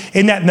really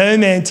in that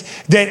moment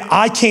that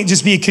I can't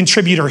just be a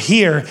contributor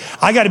here.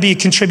 I got to be a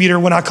contributor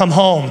when I come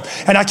home,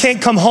 and I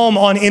can't come home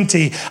on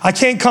empty. I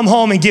can't come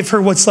home and give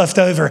her what's left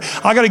over.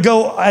 I got to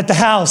go at the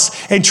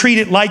house and treat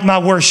it like my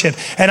worship,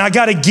 and I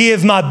got to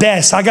give my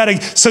best.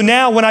 So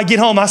now when I get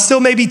home, I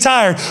still may be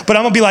tired, but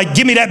I'm gonna be like,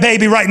 give me that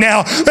baby right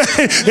now.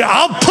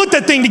 I'll put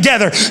that thing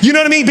together. You know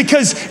what I mean?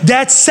 Because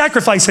that's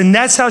sacrifice, and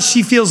that's how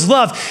she feels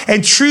loved.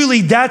 And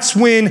truly, that's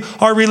when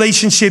our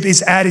relationship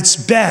is at its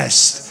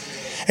best.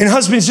 And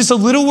husbands, just a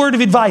little word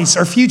of advice,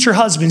 or future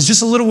husbands,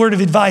 just a little word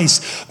of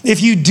advice.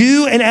 If you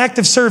do an act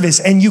of service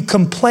and you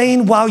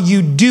complain while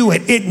you do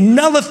it, it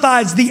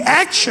nullifies the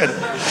action.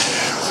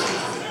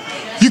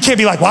 You can't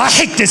be like, well, I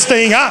hate this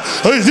thing.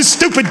 This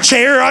stupid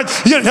chair.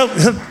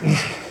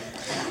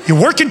 You're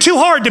working too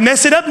hard to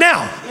mess it up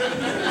now.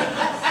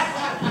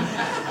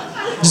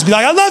 Just be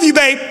like, I love you,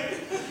 babe.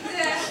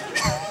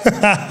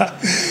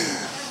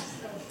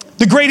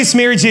 The greatest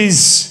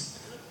marriages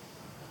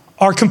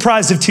are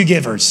comprised of two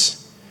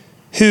givers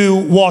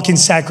who walk in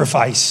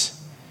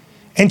sacrifice.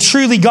 And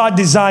truly, God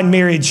designed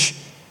marriage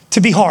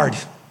to be hard.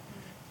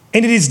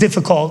 And it is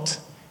difficult.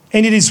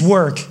 And it is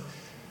work.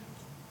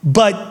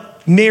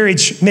 But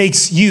marriage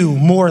makes you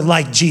more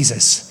like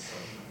Jesus.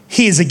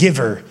 He is a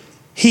giver.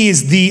 He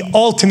is the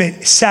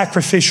ultimate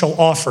sacrificial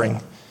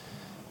offering.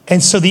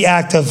 And so the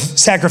act of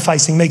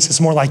sacrificing makes us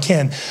more like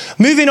him.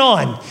 Moving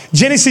on,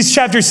 Genesis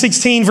chapter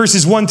 16,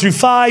 verses 1 through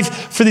 5.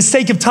 For the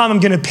sake of time, I'm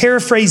going to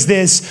paraphrase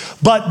this.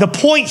 But the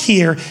point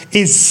here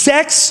is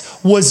sex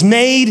was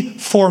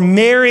made for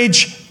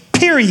marriage,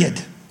 period.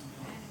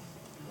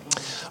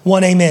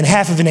 One amen,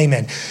 half of an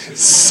amen.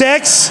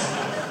 Sex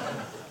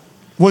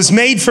was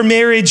made for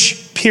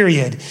marriage,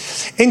 period.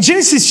 In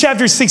Genesis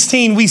chapter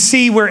 16, we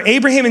see where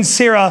Abraham and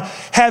Sarah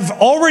have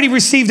already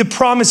received a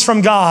promise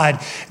from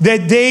God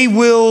that they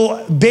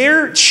will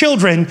bear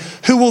children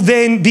who will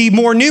then be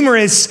more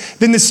numerous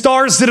than the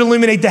stars that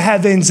illuminate the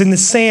heavens and the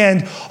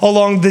sand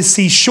along the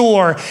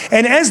seashore.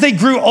 And as they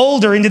grew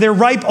older, into their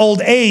ripe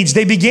old age,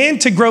 they began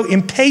to grow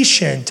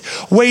impatient,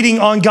 waiting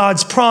on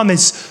God's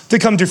promise to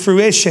come to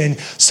fruition.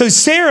 So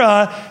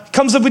Sarah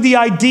comes up with the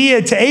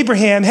idea to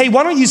Abraham, hey,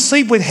 why don't you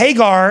sleep with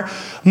Hagar,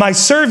 my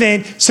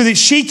servant, so that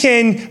she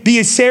can be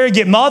a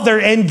surrogate mother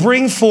and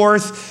bring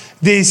forth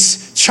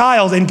this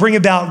child and bring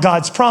about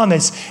God's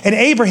promise. And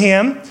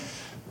Abraham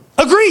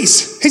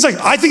agrees. He's like,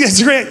 I think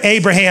that's great.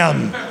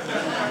 Abraham,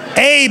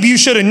 Abe, you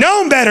should have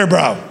known better,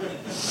 bro.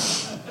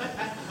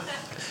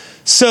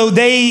 So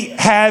they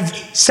have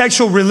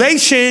sexual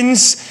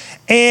relations,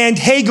 and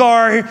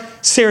Hagar,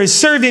 Sarah's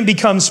servant,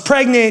 becomes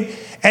pregnant.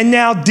 And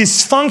now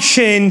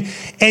dysfunction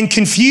and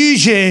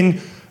confusion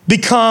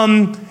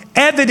become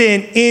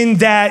evident in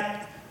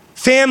that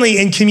family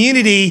and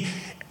community,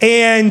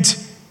 and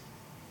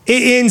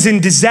it ends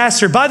in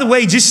disaster. By the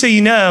way, just so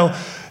you know,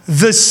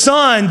 the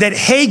son that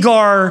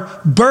Hagar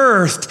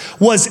birthed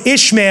was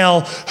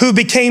Ishmael, who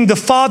became the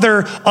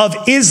father of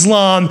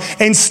Islam.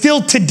 And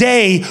still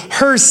today,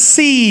 her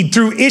seed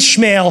through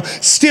Ishmael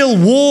still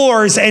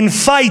wars and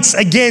fights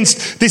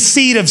against the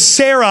seed of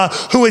Sarah,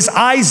 who is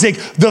Isaac,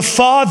 the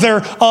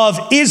father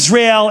of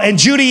Israel and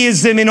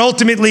Judaism and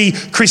ultimately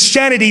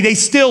Christianity. They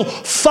still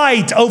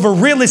fight over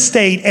real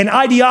estate and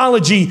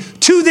ideology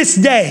to this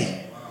day.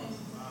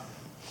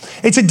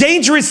 It's a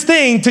dangerous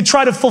thing to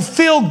try to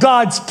fulfill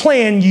God's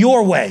plan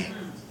your way.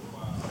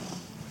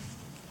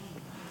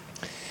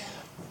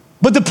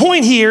 But the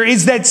point here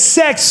is that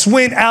sex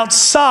went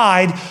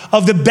outside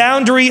of the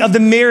boundary of the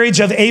marriage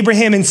of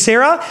Abraham and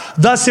Sarah.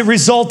 Thus, it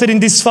resulted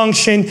in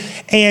dysfunction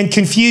and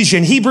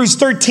confusion. Hebrews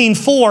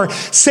 13:4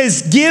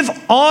 says, give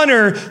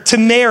honor to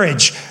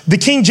marriage. The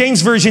King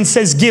James Version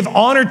says, give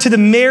honor to the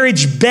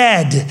marriage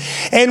bed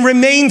and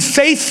remain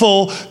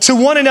faithful to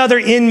one another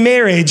in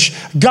marriage.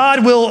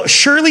 God will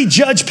surely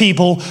judge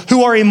people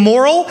who are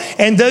immoral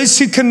and those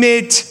who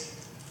commit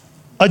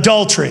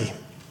adultery.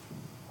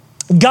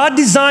 God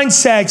designed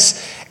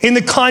sex in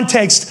the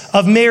context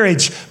of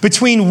marriage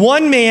between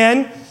one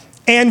man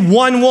and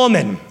one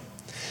woman.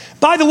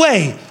 By the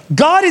way,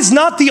 God is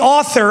not the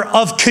author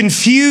of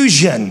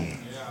confusion.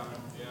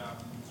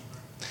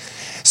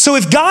 So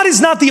if God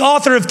is not the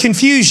author of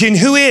confusion,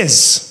 who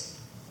is?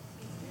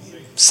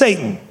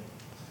 Satan.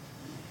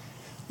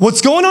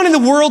 What's going on in the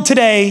world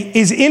today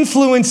is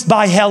influenced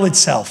by hell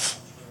itself.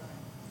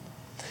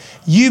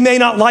 You may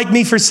not like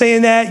me for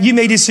saying that. You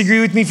may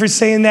disagree with me for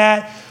saying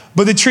that.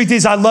 But the truth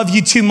is, I love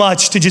you too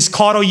much to just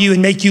coddle you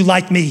and make you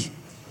like me.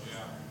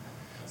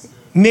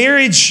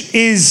 Marriage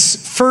is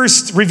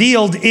first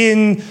revealed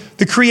in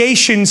the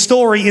creation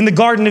story in the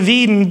Garden of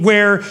Eden,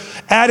 where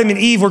Adam and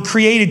Eve were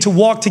created to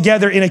walk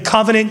together in a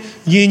covenant,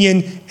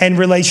 union, and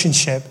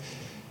relationship.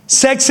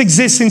 Sex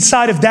exists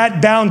inside of that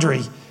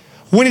boundary.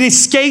 When it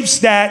escapes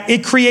that,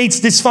 it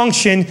creates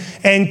dysfunction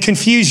and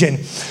confusion.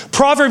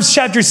 Proverbs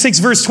chapter 6,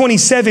 verse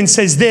 27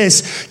 says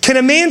this, can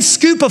a man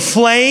scoop a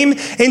flame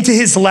into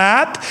his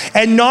lap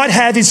and not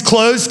have his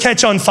clothes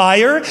catch on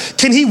fire?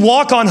 Can he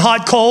walk on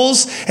hot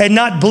coals and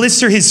not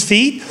blister his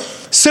feet?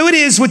 So it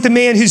is with the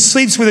man who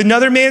sleeps with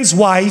another man's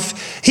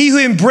wife. He who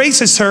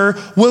embraces her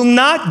will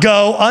not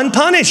go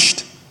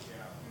unpunished.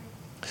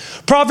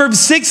 Proverbs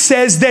 6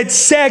 says that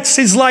sex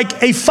is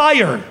like a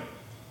fire.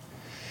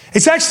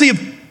 It's actually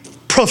a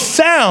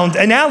profound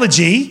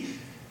analogy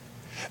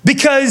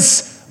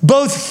because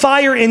both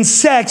fire and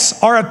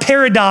sex are a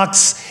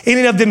paradox in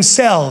and of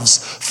themselves.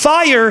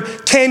 Fire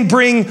can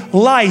bring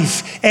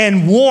life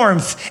and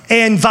warmth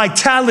and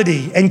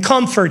vitality and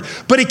comfort,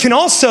 but it can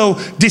also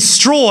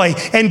destroy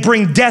and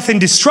bring death and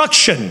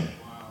destruction.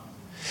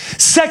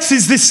 Sex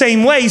is the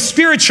same way.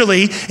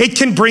 Spiritually, it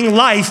can bring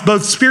life,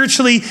 both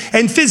spiritually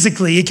and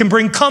physically. It can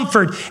bring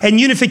comfort and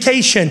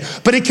unification,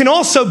 but it can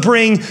also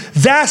bring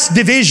vast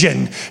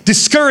division,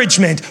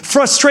 discouragement,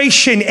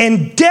 frustration,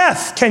 and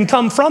death can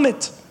come from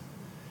it.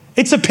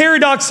 It's a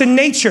paradox in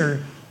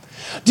nature.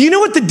 Do you know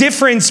what the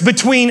difference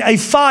between a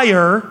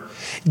fire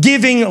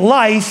giving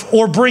life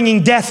or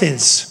bringing death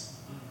is?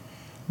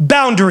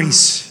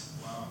 Boundaries.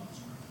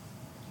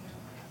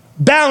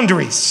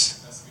 Boundaries.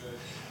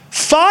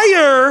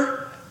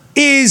 Fire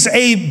is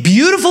a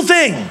beautiful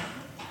thing,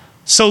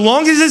 so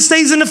long as it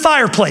stays in the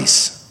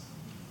fireplace.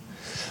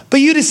 But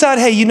you decide,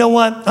 hey, you know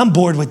what? I'm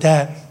bored with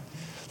that.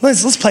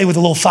 Let's play with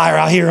a little fire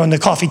out here on the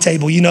coffee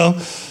table, you know?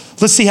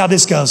 Let's see how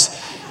this goes.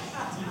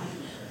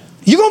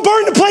 You're going to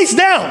burn the place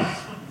down.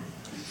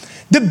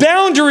 The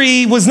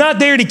boundary was not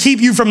there to keep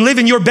you from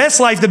living your best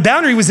life. The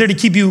boundary was there to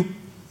keep you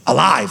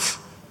alive.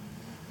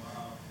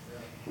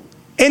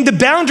 And the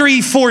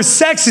boundary for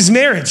sex is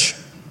marriage.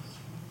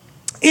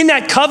 In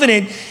that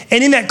covenant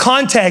and in that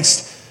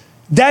context,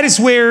 that is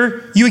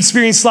where you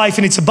experience life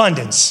in its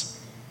abundance.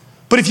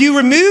 But if you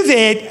remove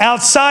it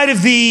outside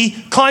of the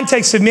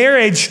context of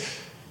marriage,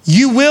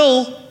 you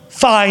will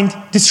find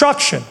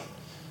destruction.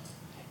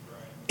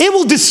 It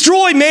will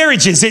destroy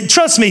marriages.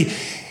 Trust me,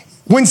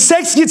 when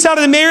sex gets out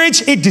of the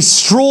marriage, it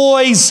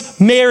destroys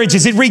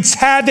marriages. It wreaks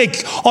havoc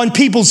on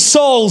people's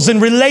souls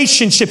and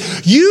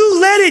relationships.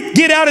 You let it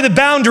get out of the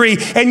boundary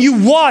and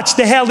you watch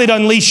the hell it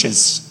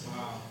unleashes.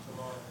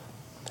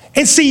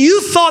 And see,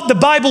 you thought the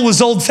Bible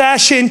was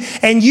old-fashioned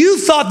and you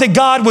thought that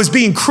God was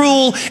being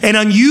cruel and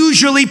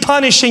unusually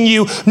punishing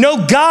you.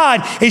 No,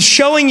 God is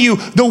showing you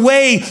the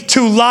way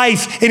to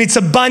life in its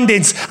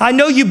abundance. I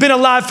know you've been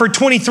alive for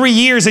 23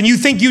 years and you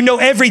think you know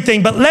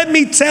everything, but let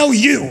me tell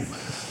you,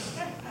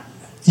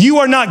 you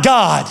are not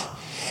God.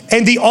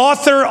 And the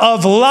author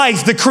of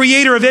life, the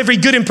creator of every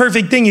good and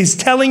perfect thing, is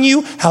telling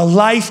you how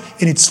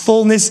life in its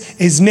fullness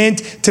is meant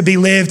to be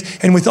lived.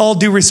 And with all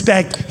due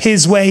respect,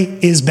 his way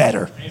is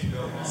better.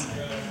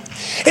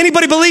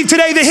 Anybody believe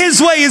today that his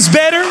way is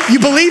better? You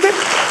believe it?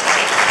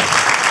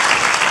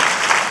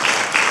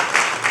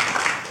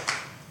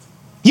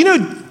 You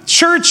know,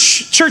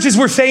 churches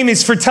were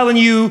famous for telling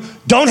you,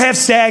 don't have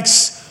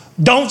sex,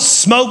 don't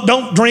smoke,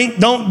 don't drink,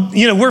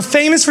 we're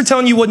famous for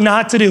telling you what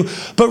not to do.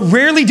 But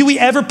rarely do we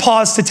ever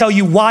pause to tell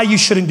you why you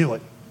shouldn't do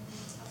it.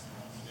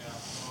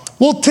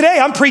 Well, today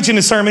I'm preaching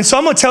a sermon, so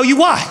I'm going to tell you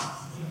why.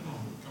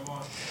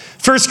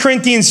 1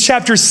 Corinthians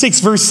chapter 6,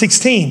 verse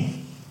 16.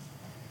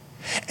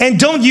 And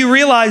don't you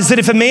realize that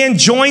if a man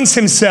joins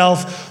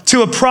himself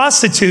to a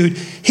prostitute,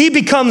 he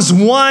becomes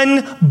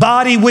one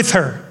body with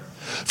her?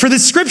 For the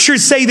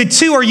scriptures say the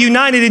two are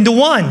united into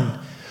one.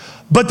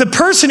 But the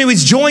person who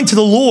is joined to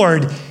the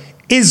Lord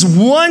is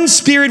one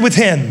spirit with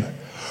him.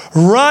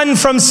 Run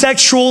from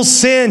sexual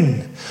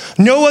sin.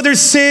 No other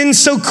sin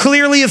so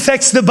clearly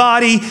affects the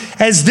body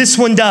as this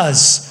one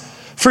does.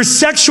 For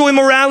sexual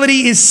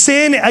immorality is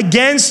sin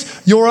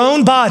against your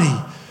own body.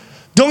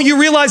 Don't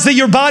you realize that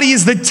your body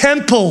is the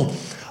temple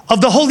of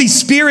the Holy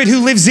Spirit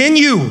who lives in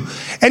you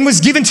and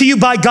was given to you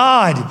by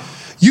God?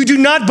 You do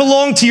not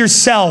belong to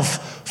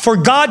yourself, for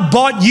God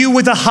bought you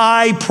with a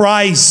high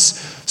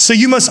price. So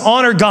you must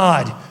honor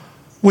God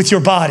with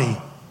your body.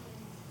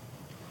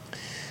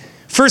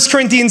 1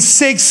 Corinthians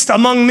 6,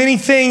 among many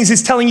things,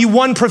 is telling you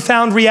one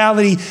profound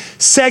reality.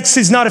 Sex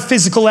is not a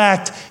physical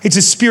act, it's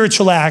a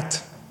spiritual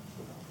act.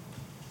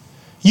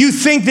 You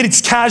think that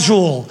it's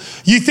casual.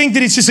 You think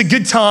that it's just a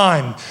good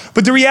time.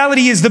 But the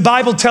reality is the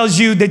Bible tells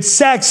you that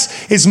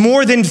sex is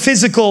more than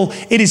physical,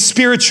 it is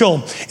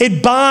spiritual.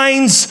 It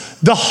binds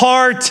the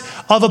heart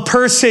of a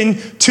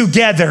person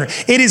together.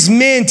 It is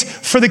meant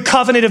for the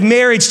covenant of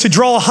marriage to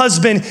draw a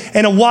husband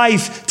and a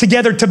wife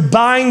together, to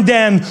bind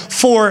them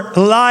for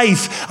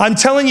life. I'm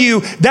telling you,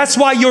 that's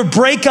why your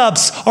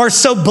breakups are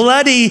so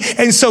bloody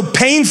and so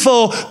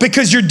painful,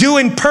 because you're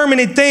doing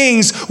permanent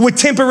things with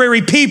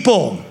temporary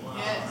people.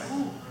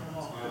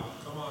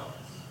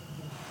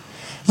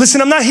 Listen,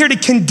 I'm not here to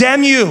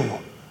condemn you,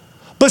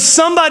 but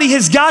somebody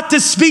has got to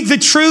speak the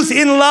truth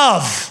in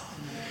love.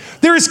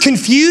 There is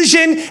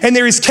confusion and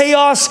there is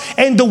chaos,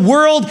 and the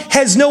world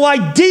has no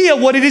idea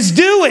what it is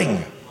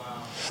doing.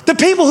 The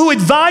people who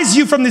advise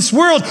you from this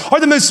world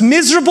are the most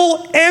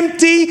miserable,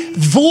 empty,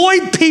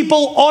 void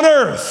people on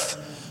earth.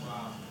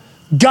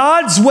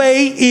 God's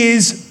way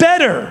is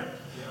better.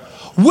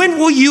 When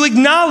will you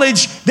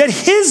acknowledge that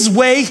his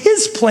way,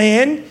 his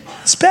plan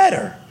is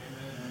better?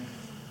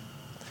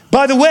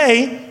 By the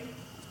way,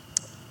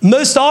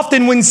 most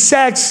often when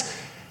sex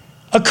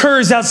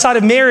occurs outside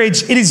of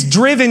marriage, it is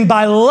driven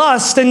by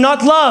lust and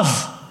not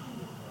love.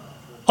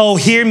 Oh,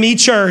 hear me,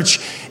 church.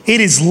 It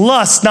is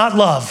lust, not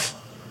love.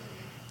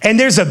 And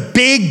there's a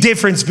big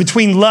difference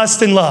between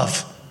lust and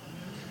love.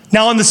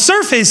 Now, on the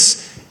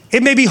surface,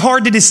 it may be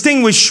hard to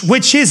distinguish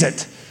which is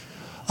it.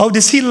 Oh,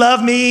 does he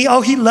love me?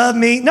 Oh, he loved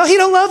me. No, he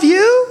don't love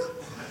you.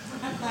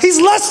 He's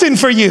lusting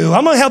for you.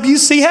 I'm going to help you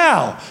see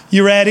how.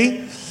 You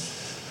ready?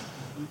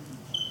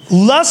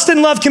 Lust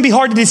and love can be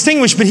hard to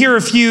distinguish, but here are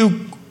a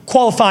few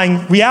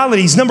qualifying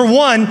realities. Number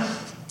one,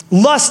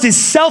 lust is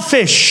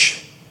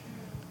selfish.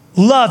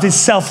 Love is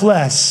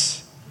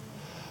selfless.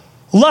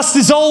 Lust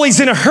is always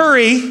in a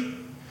hurry,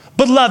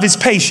 but love is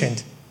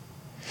patient.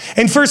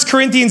 In 1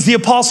 Corinthians, the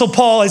Apostle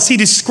Paul, as he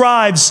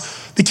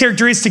describes the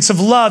characteristics of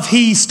love,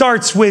 he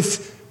starts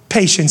with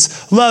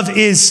patience. Love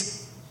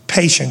is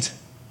patient.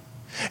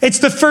 It's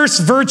the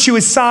first virtue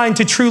assigned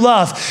to true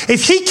love.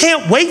 If he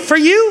can't wait for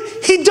you,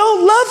 he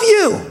don't love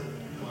you.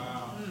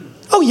 Wow.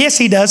 Oh, yes,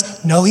 he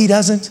does. No, he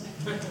doesn't.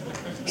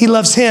 He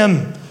loves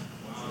him.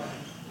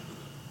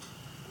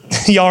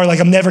 Y'all are like,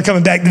 I'm never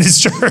coming back to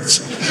this church.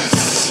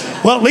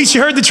 Well, at least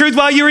you heard the truth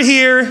while you were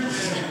here.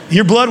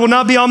 Your blood will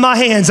not be on my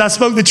hands. I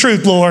spoke the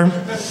truth, Lord.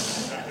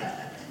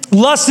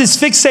 Lust is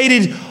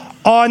fixated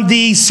on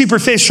the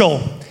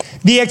superficial,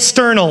 the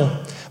external,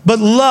 but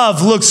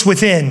love looks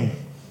within.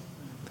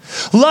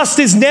 Lust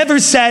is never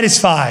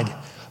satisfied,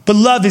 but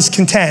love is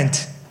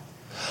content.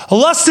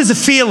 Lust is a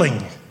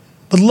feeling,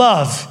 but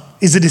love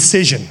is a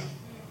decision.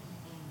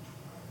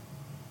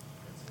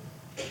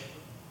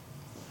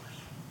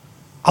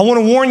 I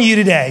want to warn you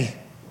today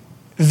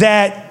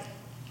that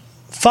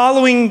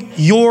following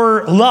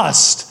your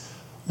lust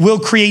will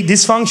create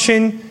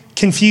dysfunction,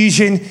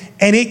 confusion,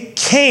 and it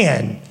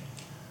can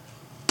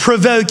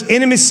provoke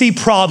intimacy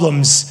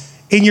problems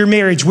in your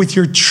marriage with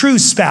your true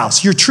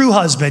spouse, your true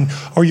husband,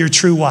 or your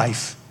true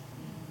wife.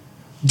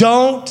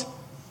 Don't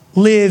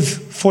live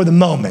for the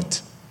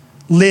moment.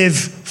 Live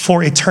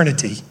for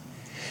eternity.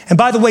 And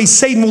by the way,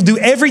 Satan will do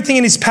everything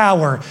in his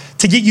power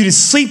to get you to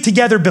sleep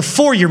together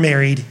before you're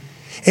married,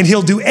 and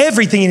he'll do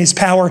everything in his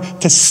power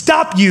to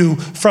stop you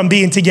from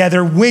being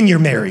together when you're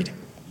married.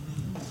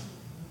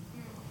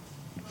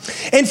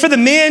 And for the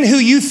men who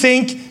you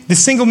think, the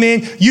single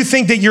men, you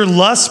think that your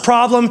lust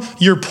problem,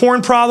 your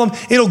porn problem,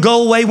 it'll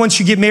go away once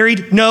you get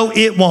married. No,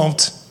 it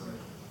won't.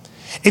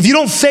 If you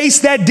don't face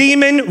that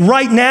demon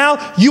right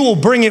now, you will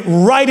bring it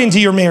right into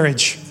your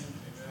marriage.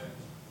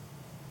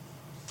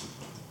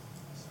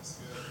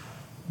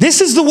 This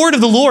is the word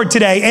of the Lord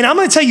today. And I'm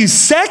going to tell you,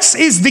 sex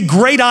is the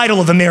great idol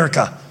of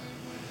America.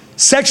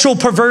 Sexual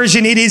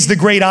perversion, it is the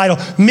great idol.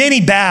 Many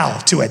bow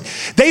to it.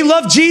 They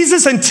love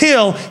Jesus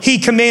until he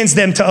commands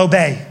them to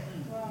obey.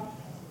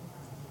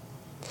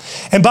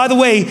 And by the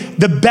way,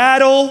 the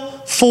battle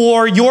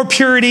for your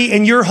purity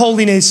and your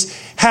holiness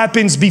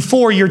happens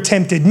before you're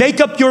tempted.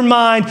 Make up your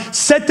mind,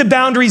 set the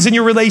boundaries in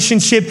your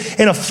relationship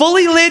in a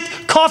fully lit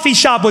coffee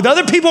shop with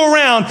other people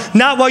around,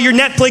 not while you're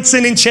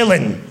Netflixing and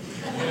chilling.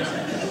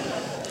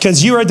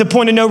 Because you are at the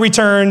point of no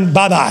return,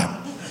 bye-bye.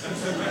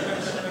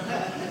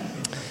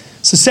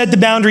 So set the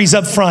boundaries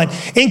up front.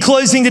 In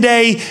closing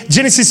today,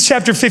 Genesis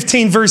chapter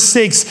 15, verse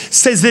 6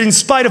 says that in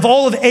spite of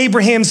all of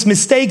Abraham's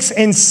mistakes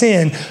and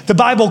sin, the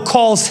Bible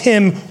calls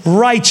him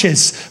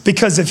righteous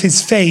because of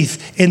his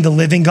faith in the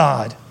living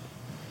God.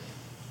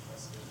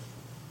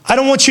 I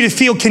don't want you to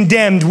feel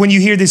condemned when you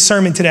hear this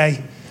sermon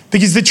today,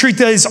 because the truth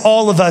is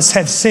all of us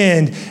have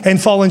sinned and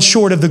fallen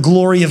short of the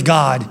glory of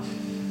God.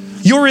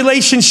 Your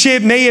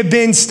relationship may have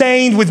been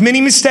stained with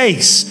many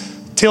mistakes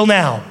till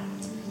now,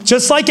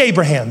 just like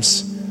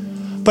Abraham's.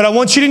 But I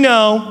want you to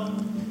know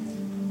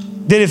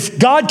that if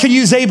God could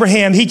use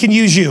Abraham, he can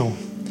use you.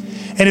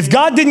 And if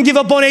God didn't give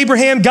up on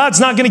Abraham, God's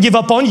not going to give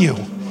up on you.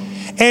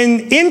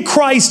 And in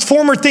Christ,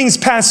 former things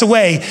pass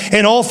away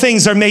and all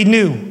things are made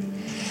new.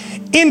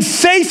 In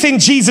faith in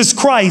Jesus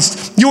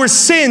Christ, your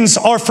sins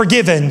are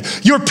forgiven.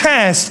 Your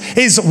past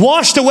is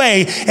washed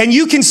away, and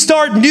you can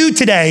start new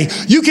today.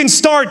 You can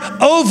start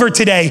over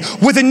today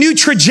with a new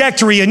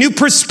trajectory, a new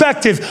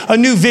perspective, a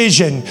new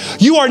vision.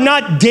 You are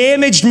not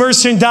damaged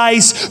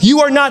merchandise.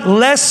 You are not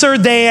lesser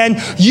than.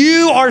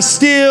 You are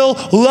still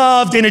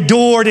loved and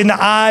adored in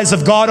the eyes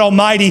of God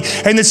Almighty.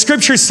 And the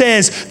scripture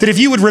says that if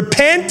you would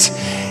repent,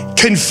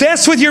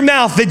 confess with your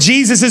mouth that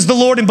Jesus is the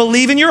Lord, and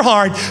believe in your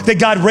heart that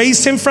God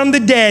raised him from the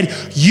dead,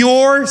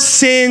 your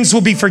sins will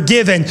be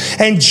forgiven.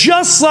 And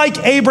just like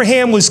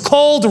Abraham was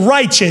called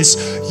righteous,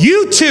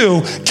 you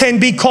too can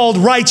be called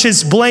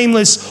righteous,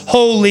 blameless,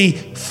 holy,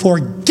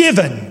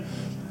 forgiven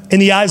in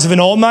the eyes of an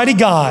almighty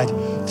God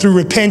through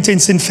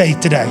repentance and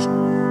faith today.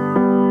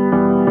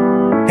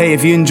 Hey,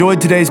 if you enjoyed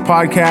today's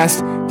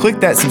podcast, click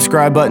that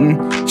subscribe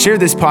button, share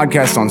this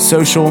podcast on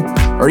social,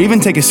 or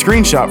even take a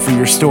screenshot for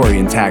your story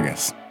and tag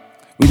us.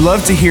 We'd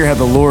love to hear how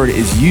the Lord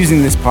is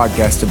using this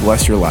podcast to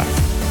bless your life.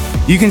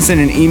 You can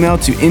send an email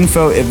to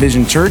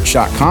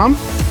info@visionchurch.com,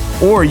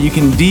 or you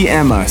can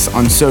DM us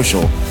on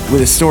social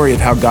with a story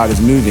of how God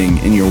is moving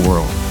in your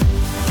world.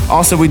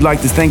 Also, we'd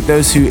like to thank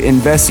those who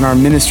invest in our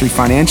ministry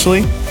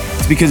financially.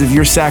 It's because of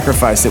your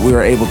sacrifice that we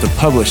are able to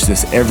publish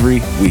this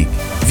every week.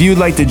 If you would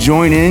like to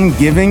join in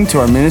giving to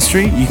our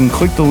ministry, you can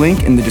click the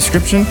link in the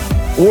description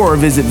or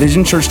visit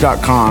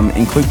visionchurch.com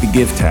and click the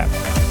Give tab.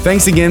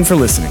 Thanks again for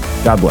listening.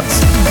 God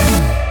bless.